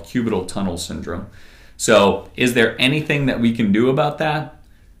 It's called cubital tunnel syndrome. So is there anything that we can do about that?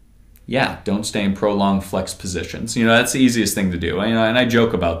 Yeah, don't stay in prolonged flex positions. That's the easiest thing to do. And I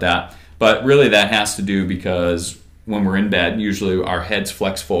joke about that. But really that has to do because when we're in bed, usually our heads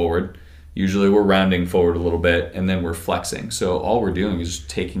flex forward. Usually we're rounding forward a little bit, and then we're flexing. So all we're doing is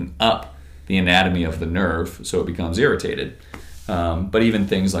taking up the anatomy of the nerve so it becomes irritated. But even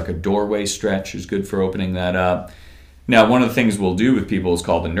things like a doorway stretch is good for opening that up. Now, one of the things we'll do with people is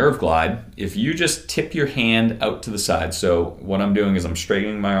called the nerve glide. If you just tip your hand out to the side, so what I'm doing is I'm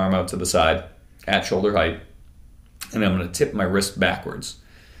straightening my arm out to the side at shoulder height, and I'm going to tip my wrist backwards.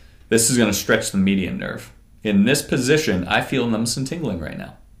 This is going to stretch the median nerve. In this position, I feel numbness and tingling right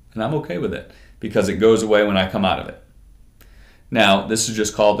now, and I'm okay with it because it goes away when I come out of it. Now, this is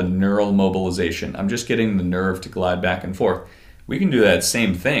just called the neural mobilization. I'm just getting the nerve to glide back and forth. We can do that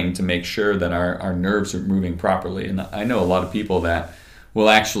same thing to make sure that our nerves are moving properly. And I know a lot of people that will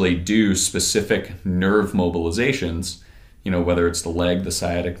actually do specific nerve mobilizations, whether it's the leg, the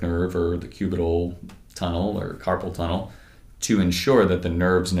sciatic nerve, or the cubital tunnel or carpal tunnel, to ensure that the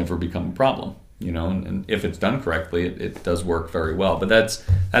nerves never become a problem. And if it's done correctly, it does work very well. But that's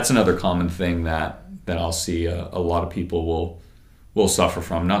another common thing that I'll see a lot of people will suffer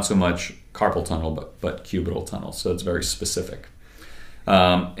from. Not so much carpal tunnel, but cubital tunnel. So it's very specific.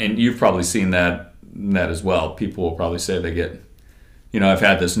 And you've probably seen that as well. People will probably say they get, I've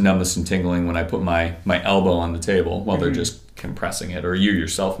had this numbness and tingling when I put my elbow on the table while they're just compressing it, or you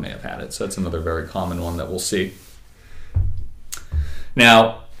yourself may have had it. So that's another very common one that we'll see.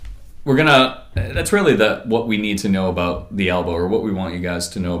 Now, that's really what we need to know about the elbow, or what we want you guys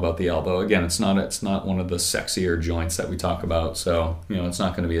to know about the elbow. Again, it's not one of the sexier joints that we talk about, so it's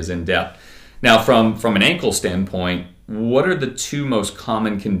not going to be as in-depth. Now, from an ankle standpoint, what are the two most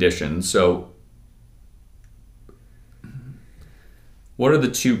common conditions? So what are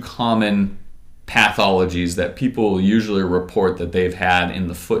the two common pathologies that people usually report that they've had in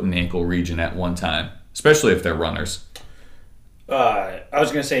the foot and ankle region at one time, especially if they're runners? I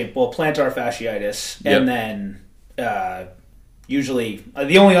was going to say, plantar fasciitis, and then usually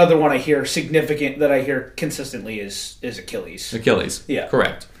the only other one I hear consistently is Achilles. Achilles, yeah,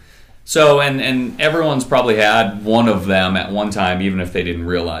 correct. So, and everyone's probably had one of them at one time, even if they didn't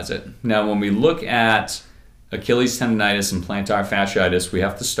realize it. Now, when we look at Achilles tendonitis and plantar fasciitis, we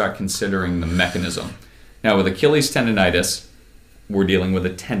have to start considering the mechanism. Now, with Achilles tendonitis, we're dealing with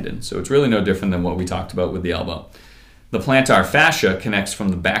a tendon, so it's really no different than what we talked about with the elbow. The plantar fascia connects from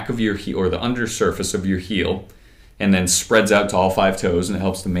the back of your heel, or the undersurface of your heel, and then spreads out to all 5 toes, and it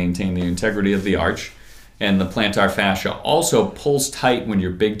helps to maintain the integrity of the arch. And the plantar fascia also pulls tight when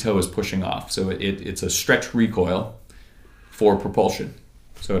your big toe is pushing off. So it's a stretch recoil for propulsion.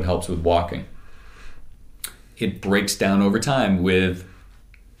 So it helps with walking. It breaks down over time with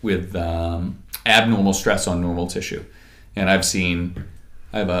abnormal stress on normal tissue. And I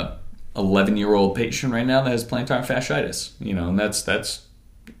have a 11-year-old patient right now that has plantar fasciitis, and that's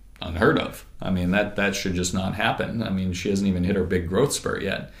unheard of. I mean, that should just not happen. I mean, she hasn't even hit her big growth spurt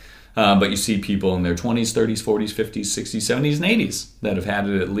yet. But you see people in their 20s, 30s, 40s, 50s, 60s, 70s, and 80s that have had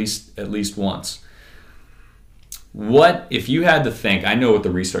it at least once. What, if you had to think, I know what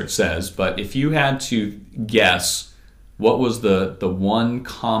the research says, but if you had to guess, what was the one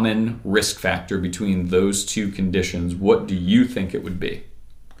common risk factor between those two conditions, what do you think it would be?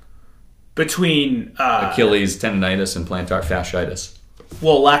 Between Achilles tendonitis and plantar fasciitis.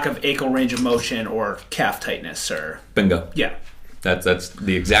 Well, lack of ankle range of motion or calf tightness, or bingo. Yeah, that's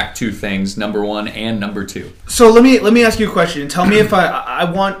the exact two things, number one and number two. So let me ask you a question and tell me if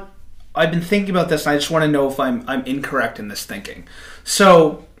I've been thinking about this and I just want to know if I'm incorrect in this thinking.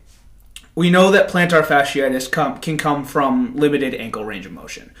 So we know that plantar fasciitis can come from limited ankle range of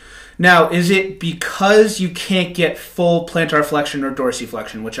motion. Now, is it because you can't get full plantar flexion or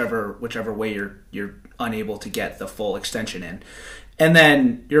dorsiflexion, whichever way you're unable to get the full extension in, and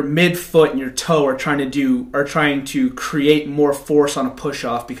then your midfoot and your toe are trying to create more force on a push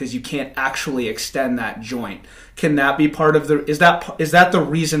off because you can't actually extend that joint? Can that be part of is that the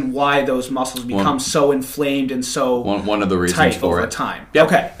reason why those muscles become so inflamed and so one of the reasons tight for over it? Time? Yep,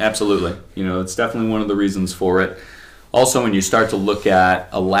 okay, absolutely. It's definitely one of the reasons for it. Also, when you start to look at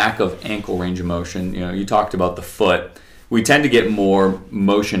a lack of ankle range of motion, you talked about the foot. We tend to get more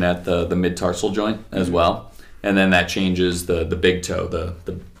motion at the mid-tarsal joint as well, and then that changes the big toe,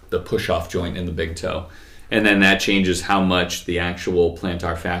 the push-off joint in the big toe. And then that changes how much the actual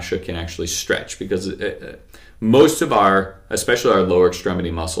plantar fascia can actually stretch, because most of especially our lower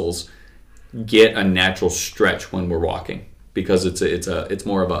extremity muscles, get a natural stretch when we're walking, because it's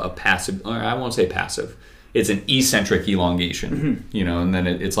more of a passive, or I won't say passive. It's an eccentric elongation, and then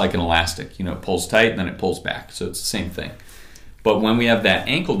it's like an elastic. It pulls tight and then it pulls back. So it's the same thing. But when we have that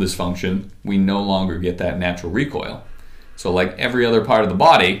ankle dysfunction, we no longer get that natural recoil. So like every other part of the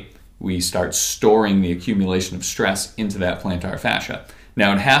body, we start storing the accumulation of stress into that plantar fascia.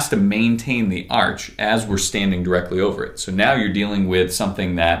 Now it has to maintain the arch as we're standing directly over it. So now you're dealing with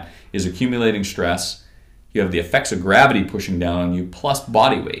something that is accumulating stress. You have the effects of gravity pushing down on you plus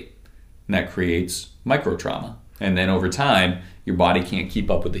body weight. And that creates micro trauma. And then over time, your body can't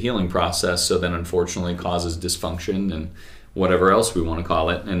keep up with the healing process, so then unfortunately causes dysfunction and whatever else we want to call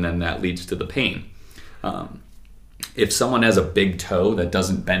it, and then that leads to the pain. If someone has a big toe that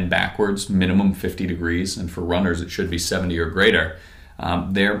doesn't bend backwards, minimum 50 degrees, and for runners it should be 70 or greater,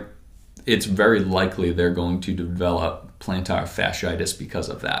 it's very likely they're going to develop plantar fasciitis because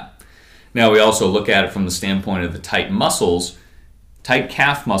of that. Now, we also look at it from the standpoint of the tight muscles. Tight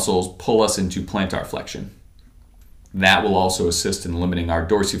calf muscles pull us into plantar flexion. That will also assist in limiting our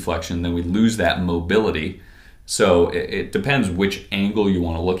dorsiflexion. Then we lose that mobility. So it depends which angle you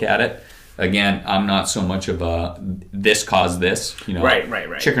want to look at it. Again, I'm not so much of a this caused this,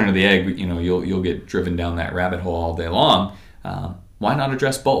 right. Chicken or the egg. You'll get driven down that rabbit hole all day long. Why not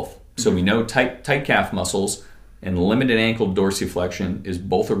address both? So we know tight calf muscles and limited ankle dorsiflexion is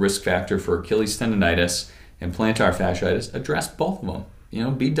both a risk factor for Achilles tendonitis and plantar fasciitis. Address both of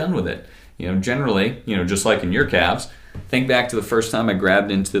them. Be done with it. Generally, just like in your calves, think back to the first time I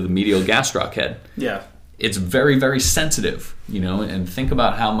grabbed into the medial gastroc head. Yeah. It's very, very sensitive, and think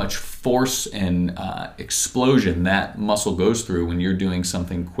about how much force and explosion that muscle goes through when you're doing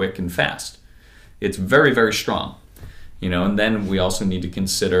something quick and fast. It's very, very strong, and then we also need to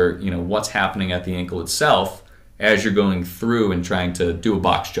consider, what's happening at the ankle itself as you're going through and trying to do a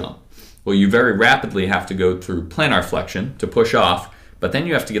box jump. Well, you very rapidly have to go through plantar flexion to push off, but then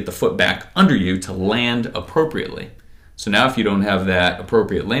you have to get the foot back under you to land appropriately. So now if you don't have that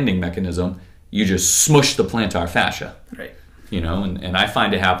appropriate landing mechanism, you just smush the plantar fascia. Right. And I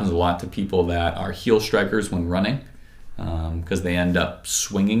find it happens a lot to people that are heel strikers when running because they end up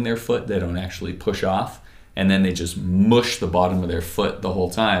swinging their foot. They don't actually push off, and then they just mush the bottom of their foot the whole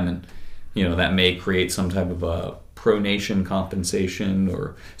time. And, that may create some type of a pronation compensation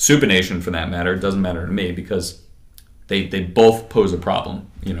or supination for that matter. It doesn't matter to me because they both pose a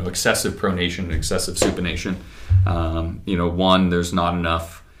problem. Excessive pronation and excessive supination. One, there's not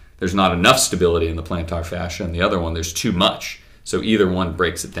enough stability in the plantar fascia, and the other one, there's too much. So either one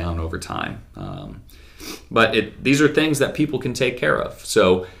breaks it down over time. But these are things that people can take care of.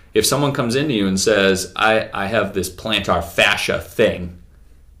 So if someone comes into you and says, I have this plantar fascia thing,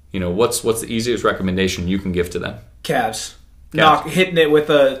 what's the easiest recommendation you can give to them? Calves. Hitting it with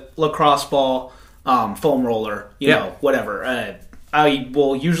a lacrosse ball, foam roller, whatever. I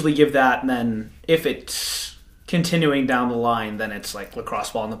will usually give that, and then if it's continuing down the line, then it's like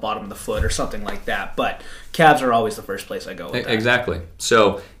lacrosse ball on the bottom of the foot or something like that. But calves are always the first place I go with that. Exactly.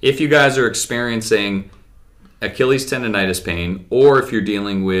 So if you guys are experiencing Achilles tendonitis pain, or if you're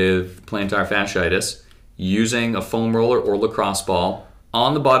dealing with plantar fasciitis, using a foam roller or lacrosse ball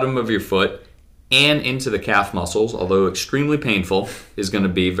on the bottom of your foot and into the calf muscles, although extremely painful, is going to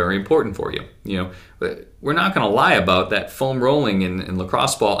be very important for you. We're not going to lie about that. Foam rolling and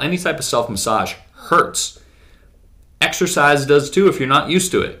lacrosse ball, any type of self-massage hurts. Exercise does too if you're not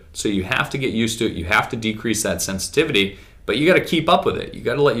used to it. So you have to get used to it. You have to decrease that sensitivity, but you got to keep up with it. You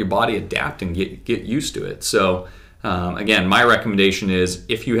got to let your body adapt and get used to it. So again, my recommendation is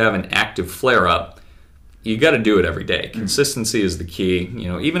if you have an active flare-up, you got to do it every day. Consistency is the key.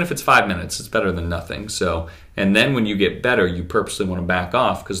 Even if it's 5 minutes, it's better than nothing. So, and then when you get better, you purposely want to back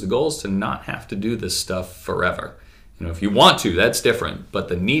off because the goal is to not have to do this stuff forever. If you want to, that's different. But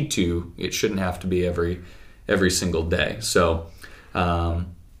the need to, it shouldn't have to be every single day. So,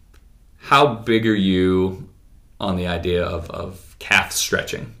 how big are you on the idea of calf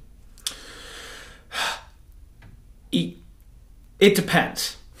stretching? It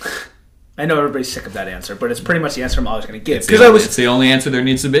depends. I know everybody's sick of that answer, but it's pretty much the answer I'm always going to give. It's the only answer there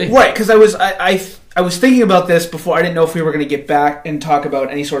needs to be. Right, because I was thinking about this before. I didn't know if we were going to get back and talk about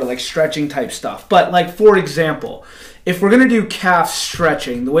any sort of like stretching type stuff. But like, for example, if we're going to do calf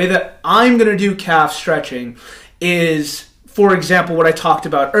stretching, the way that I'm going to do calf stretching is, for example, what I talked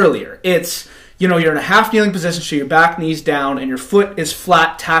about earlier. It's, you're in a half kneeling position, so your back knee's down and your foot is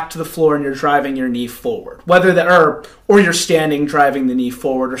flat, tacked to the floor, and you're driving your knee forward. Whether that or you're standing, driving the knee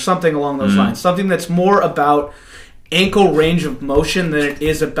forward, or something along those lines. Something that's more about ankle range of motion than it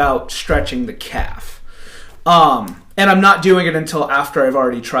is about stretching the calf. And I'm not doing it until after I've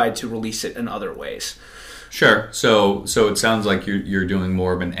already tried to release it in other ways. Sure. So it sounds like you're doing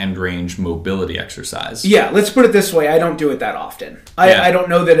more of an end range mobility exercise. Yeah, let's put it this way. I don't do it that often. I don't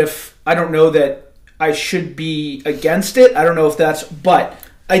know that I should be against it. I don't know if but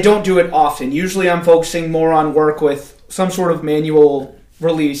I don't do it often. Usually I'm focusing more on work with some sort of manual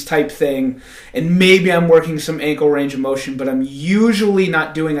release type thing, and maybe I'm working some ankle range of motion, but I'm usually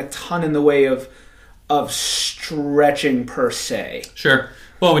not doing a ton in the way of stretching per se. Sure.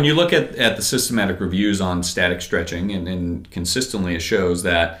 Well, when you look at the systematic reviews on static stretching, and consistently it shows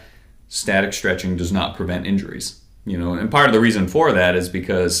that static stretching does not prevent injuries. And part of the reason for that is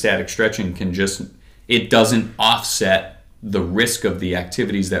because static stretching it doesn't offset the risk of the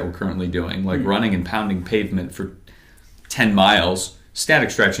activities that we're currently doing, like running and pounding pavement for 10 miles.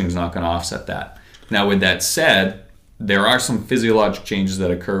 Static stretching is not going to offset that. Now, with that said, there are some physiologic changes that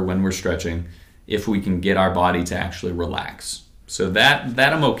occur when we're stretching, if we can get our body to actually relax. So that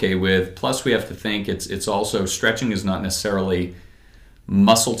I'm okay with. Plus, we have to think it's also stretching is not necessarily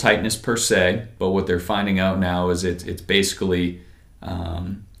muscle tightness per se, but what they're finding out now is it's basically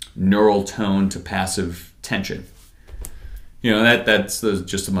neural tone to passive tension. That's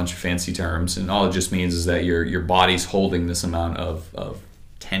just a bunch of fancy terms, and all it just means is that your body's holding this amount of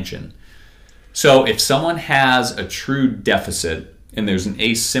tension. So if someone has a true deficit and there's an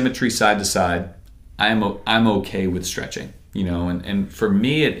asymmetry side to side, I'm okay with stretching. And for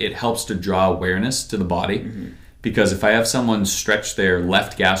me, it helps to draw awareness to the body, mm-hmm. because if I have someone stretch their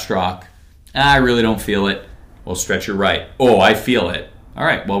left gastroc, I really don't feel it. Well, stretch your right. Oh, I feel it. All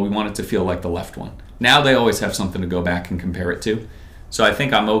right, well, we want it to feel like the left one. Now they always have something to go back and compare it to. So I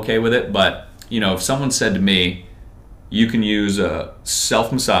think I'm okay with it. But, if someone said to me, you can use a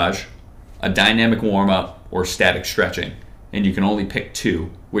self-massage, a dynamic warm-up, or static stretching, and you can only pick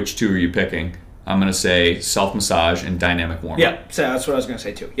two, which two are you picking? I'm going to say self-massage and dynamic warm-up. Yeah, so that's what I was going to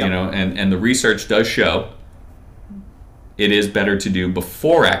say too. Yep. And the research does show it is better to do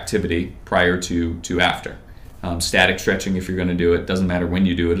before activity prior to after. Static stretching, if you're going to do it, doesn't matter when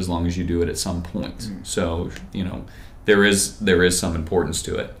you do it as long as you do it at some point. Mm. So, there is some importance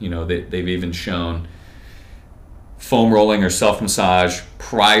to it. They've even shown foam rolling or self-massage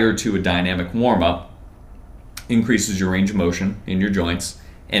prior to a dynamic warm-up increases your range of motion in your joints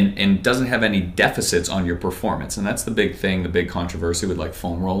and doesn't have any deficits on your performance. And that's the big thing, the big controversy with like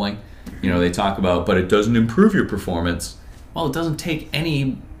foam rolling. They talk about, but it doesn't improve your performance. Well, it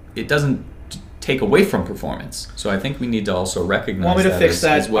doesn't take away from performance. So I think we need to also recognize that. Want me to fix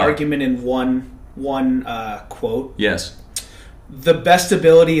that as well. Argument in one quote? Yes. The best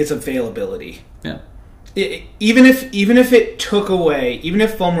ability is availability. Yeah. Even if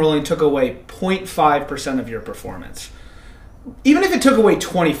foam rolling took away 0.5% of your performance, even if it took away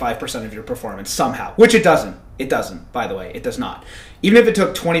 25% of your performance somehow, which it doesn't, by the way, it does not. Even if it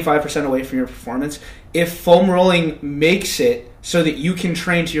took 25% away from your performance, if foam rolling makes it so that you can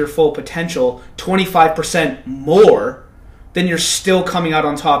train to your full potential 25% more, then you're still coming out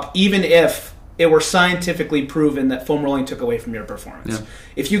on top, even if it were scientifically proven that foam rolling took away from your performance. Yeah.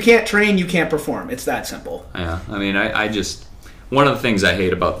 If you can't train, you can't perform. It's that simple. Yeah, I mean, I just... One of the things I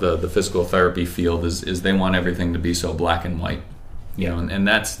hate about the physical therapy field is they want everything to be so black and white. And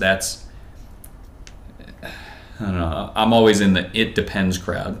that's I don't know. I'm always in the it depends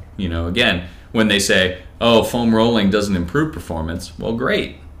crowd. Again, when they say, oh, foam rolling doesn't improve performance, well,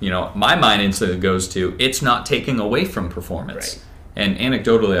 great. My mind instantly goes to it's not taking away from performance. Right. And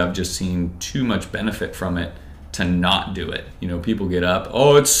anecdotally, I've just seen too much benefit from it to not do it. People get up,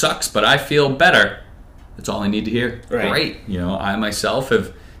 oh, it sucks, but I feel better. That's all I need to hear. Right. Great. I myself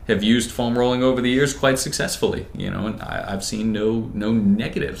have used foam rolling over the years quite successfully. And I've seen no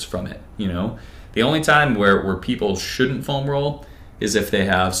negatives from it. The only time where people shouldn't foam roll is if they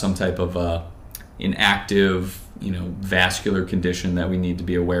have some type of inactive, vascular condition that we need to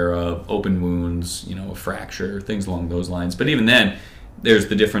be aware of, open wounds, a fracture, things along those lines. But even then, there's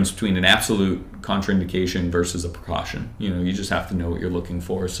the difference between an absolute contraindication versus a precaution. You just have to know what you're looking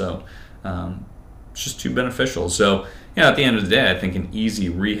for. So it's just too beneficial. So at the end of the day, I think an easy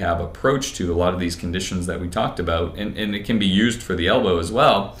rehab approach to a lot of these conditions that we talked about, and it can be used for the elbow as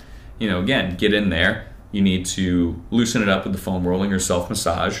well. Again, get in there. You need to loosen it up with the foam rolling or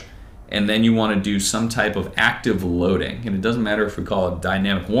self-massage. And then you want to do some type of active loading. And it doesn't matter if we call it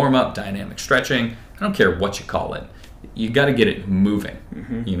dynamic warm-up, dynamic stretching. I don't care what you call it. You got to get it moving,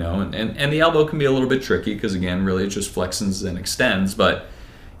 mm-hmm. And the elbow can be a little bit tricky because, again, really it just flexes and extends. But,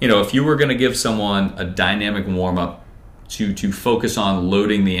 if you were going to give someone a dynamic warm-up to focus on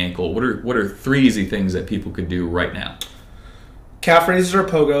loading the ankle, what are 3 easy things that people could do right now? Calf raises or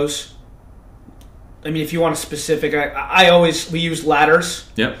pogos. I mean, if you want a specific, we use ladders.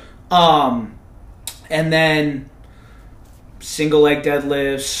 Yep. And then single leg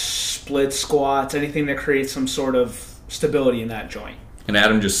deadlifts, split squats, anything that creates some sort of stability in that joint. And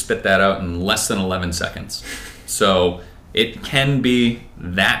Adam just spit that out in less than 11 seconds. So it can be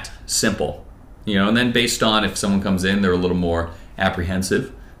that simple, and then based on if someone comes in, they're a little more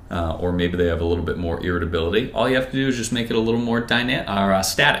apprehensive, or maybe they have a little bit more irritability. All you have to do is just make it a little more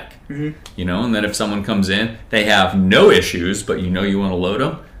static, mm-hmm. And then if someone comes in, they have no issues, but you want to load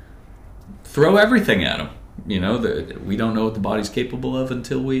them, throw everything at them. We don't know what the body's capable of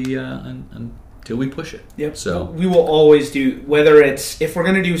until we push it. Yep. So we will always do, whether it's, if we're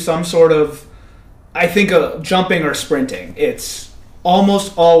going to do some sort of, I think, jumping or sprinting, it's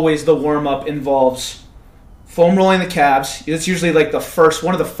almost always the warm-up involves foam rolling the calves. It's usually like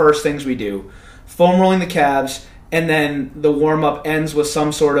one of the first things we do. Foam rolling the calves, and then the warm-up ends with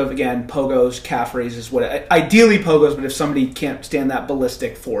some sort of, again, pogos, calf raises, ideally pogos, but if somebody can't stand that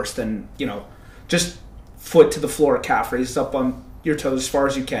ballistic force, then, just foot to the floor, calf raises up on your toes as far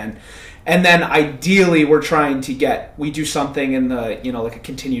as you can. And then ideally we're trying to we do something in the, like a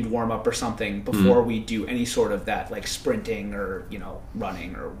continued warm-up or something before we do any sort of that, like sprinting or,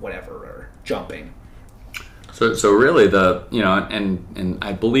 running or whatever, or jumping. So really and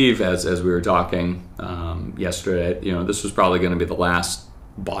I believe as we were talking yesterday, this was probably going to be the last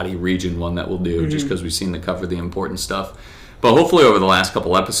body region one that we'll do, just because we've seen to cover the important stuff. But hopefully over the last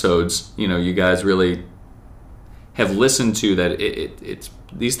couple episodes, you guys really have listened to that it's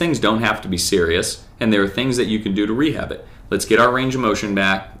these things don't have to be serious, and there are things that you can do to rehab it. Let's get our range of motion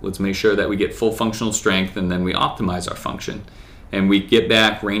back. Let's make sure that we get full functional strength, and then we optimize our function. And we get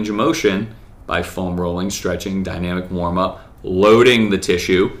back range of motion by foam rolling, stretching, dynamic warm-up, loading the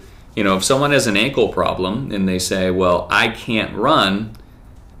tissue. If someone has an ankle problem and they say, well, I can't run,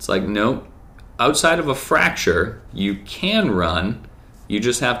 it's like, no, outside of a fracture, you can run. You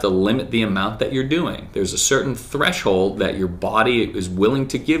just have to limit the amount that you're doing. There's a certain threshold that your body is willing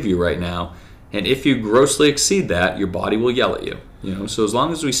to give you right now, and if you grossly exceed that, your body will yell at you. So as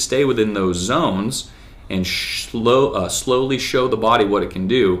long as we stay within those zones and slowly show the body what it can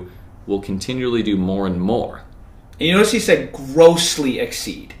do, we'll continually do more and more. And you notice he said grossly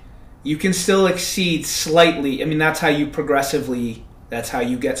exceed. You can still exceed slightly. I mean, that's how you progressively, that's how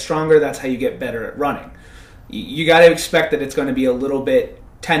you get stronger, that's how you get better at running. You got to expect that it's going to be a little bit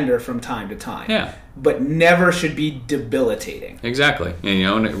tender from time to time. Yeah. But never should be debilitating. Exactly.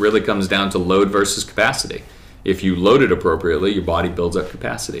 And it really comes down to load versus capacity. If you load it appropriately, your body builds up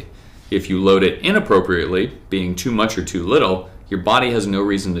capacity. If you load it inappropriately, being too much or too little, your body has no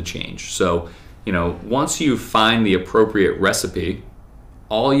reason to change. So, once you find the appropriate recipe,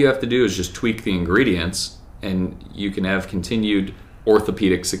 all you have to do is just tweak the ingredients, and you can have continued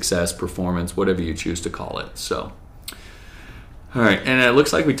orthopedic success, performance, whatever you choose to call it. So, all right, and it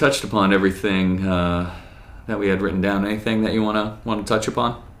looks like we touched upon everything that we had written down. Anything that you want to touch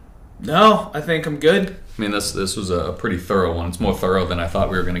upon? No, I think I'm good. I mean, this was a pretty thorough one. It's more thorough than I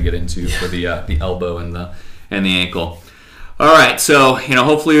thought we were going to get into for the elbow and the ankle. All right, so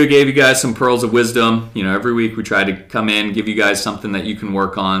hopefully we gave you guys some pearls of wisdom. Every week we try to come in, give you guys something that you can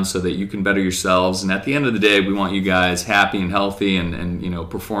work on so that you can better yourselves. And at the end of the day, we want you guys happy and healthy and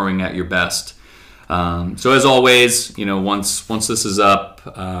performing at your best. So as always, once this is up,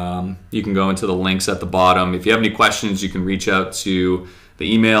 you can go into the links at the bottom. If you have any questions, you can reach out to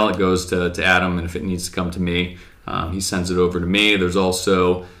the email. It goes to Adam, and if it needs to come to me, he sends it over to me. There's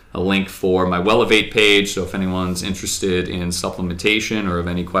also a link for my Wellevate page, so if anyone's interested in supplementation or have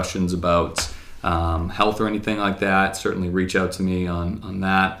any questions about health or anything like that, certainly reach out to me on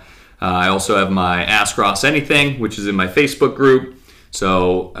that. I also have my Ask Ross Anything, which is in my Facebook group.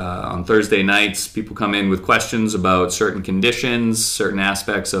 So on Thursday nights, people come in with questions about certain conditions, certain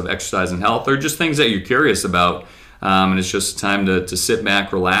aspects of exercise and health, or just things that you're curious about. And it's just time to sit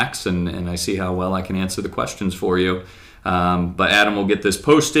back, relax, and I see how well I can answer the questions for you. But Adam will get this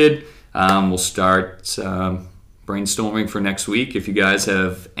posted. We'll start brainstorming for next week. If you guys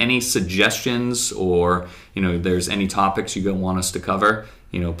have any suggestions or there's any topics you want us to cover,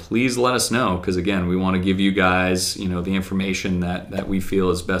 please let us know, because again, we want to give you guys the information that we feel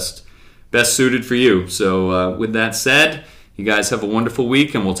is best suited for you. So with that said, you guys have a wonderful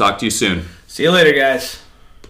week, and we'll talk to you soon. See you later, guys.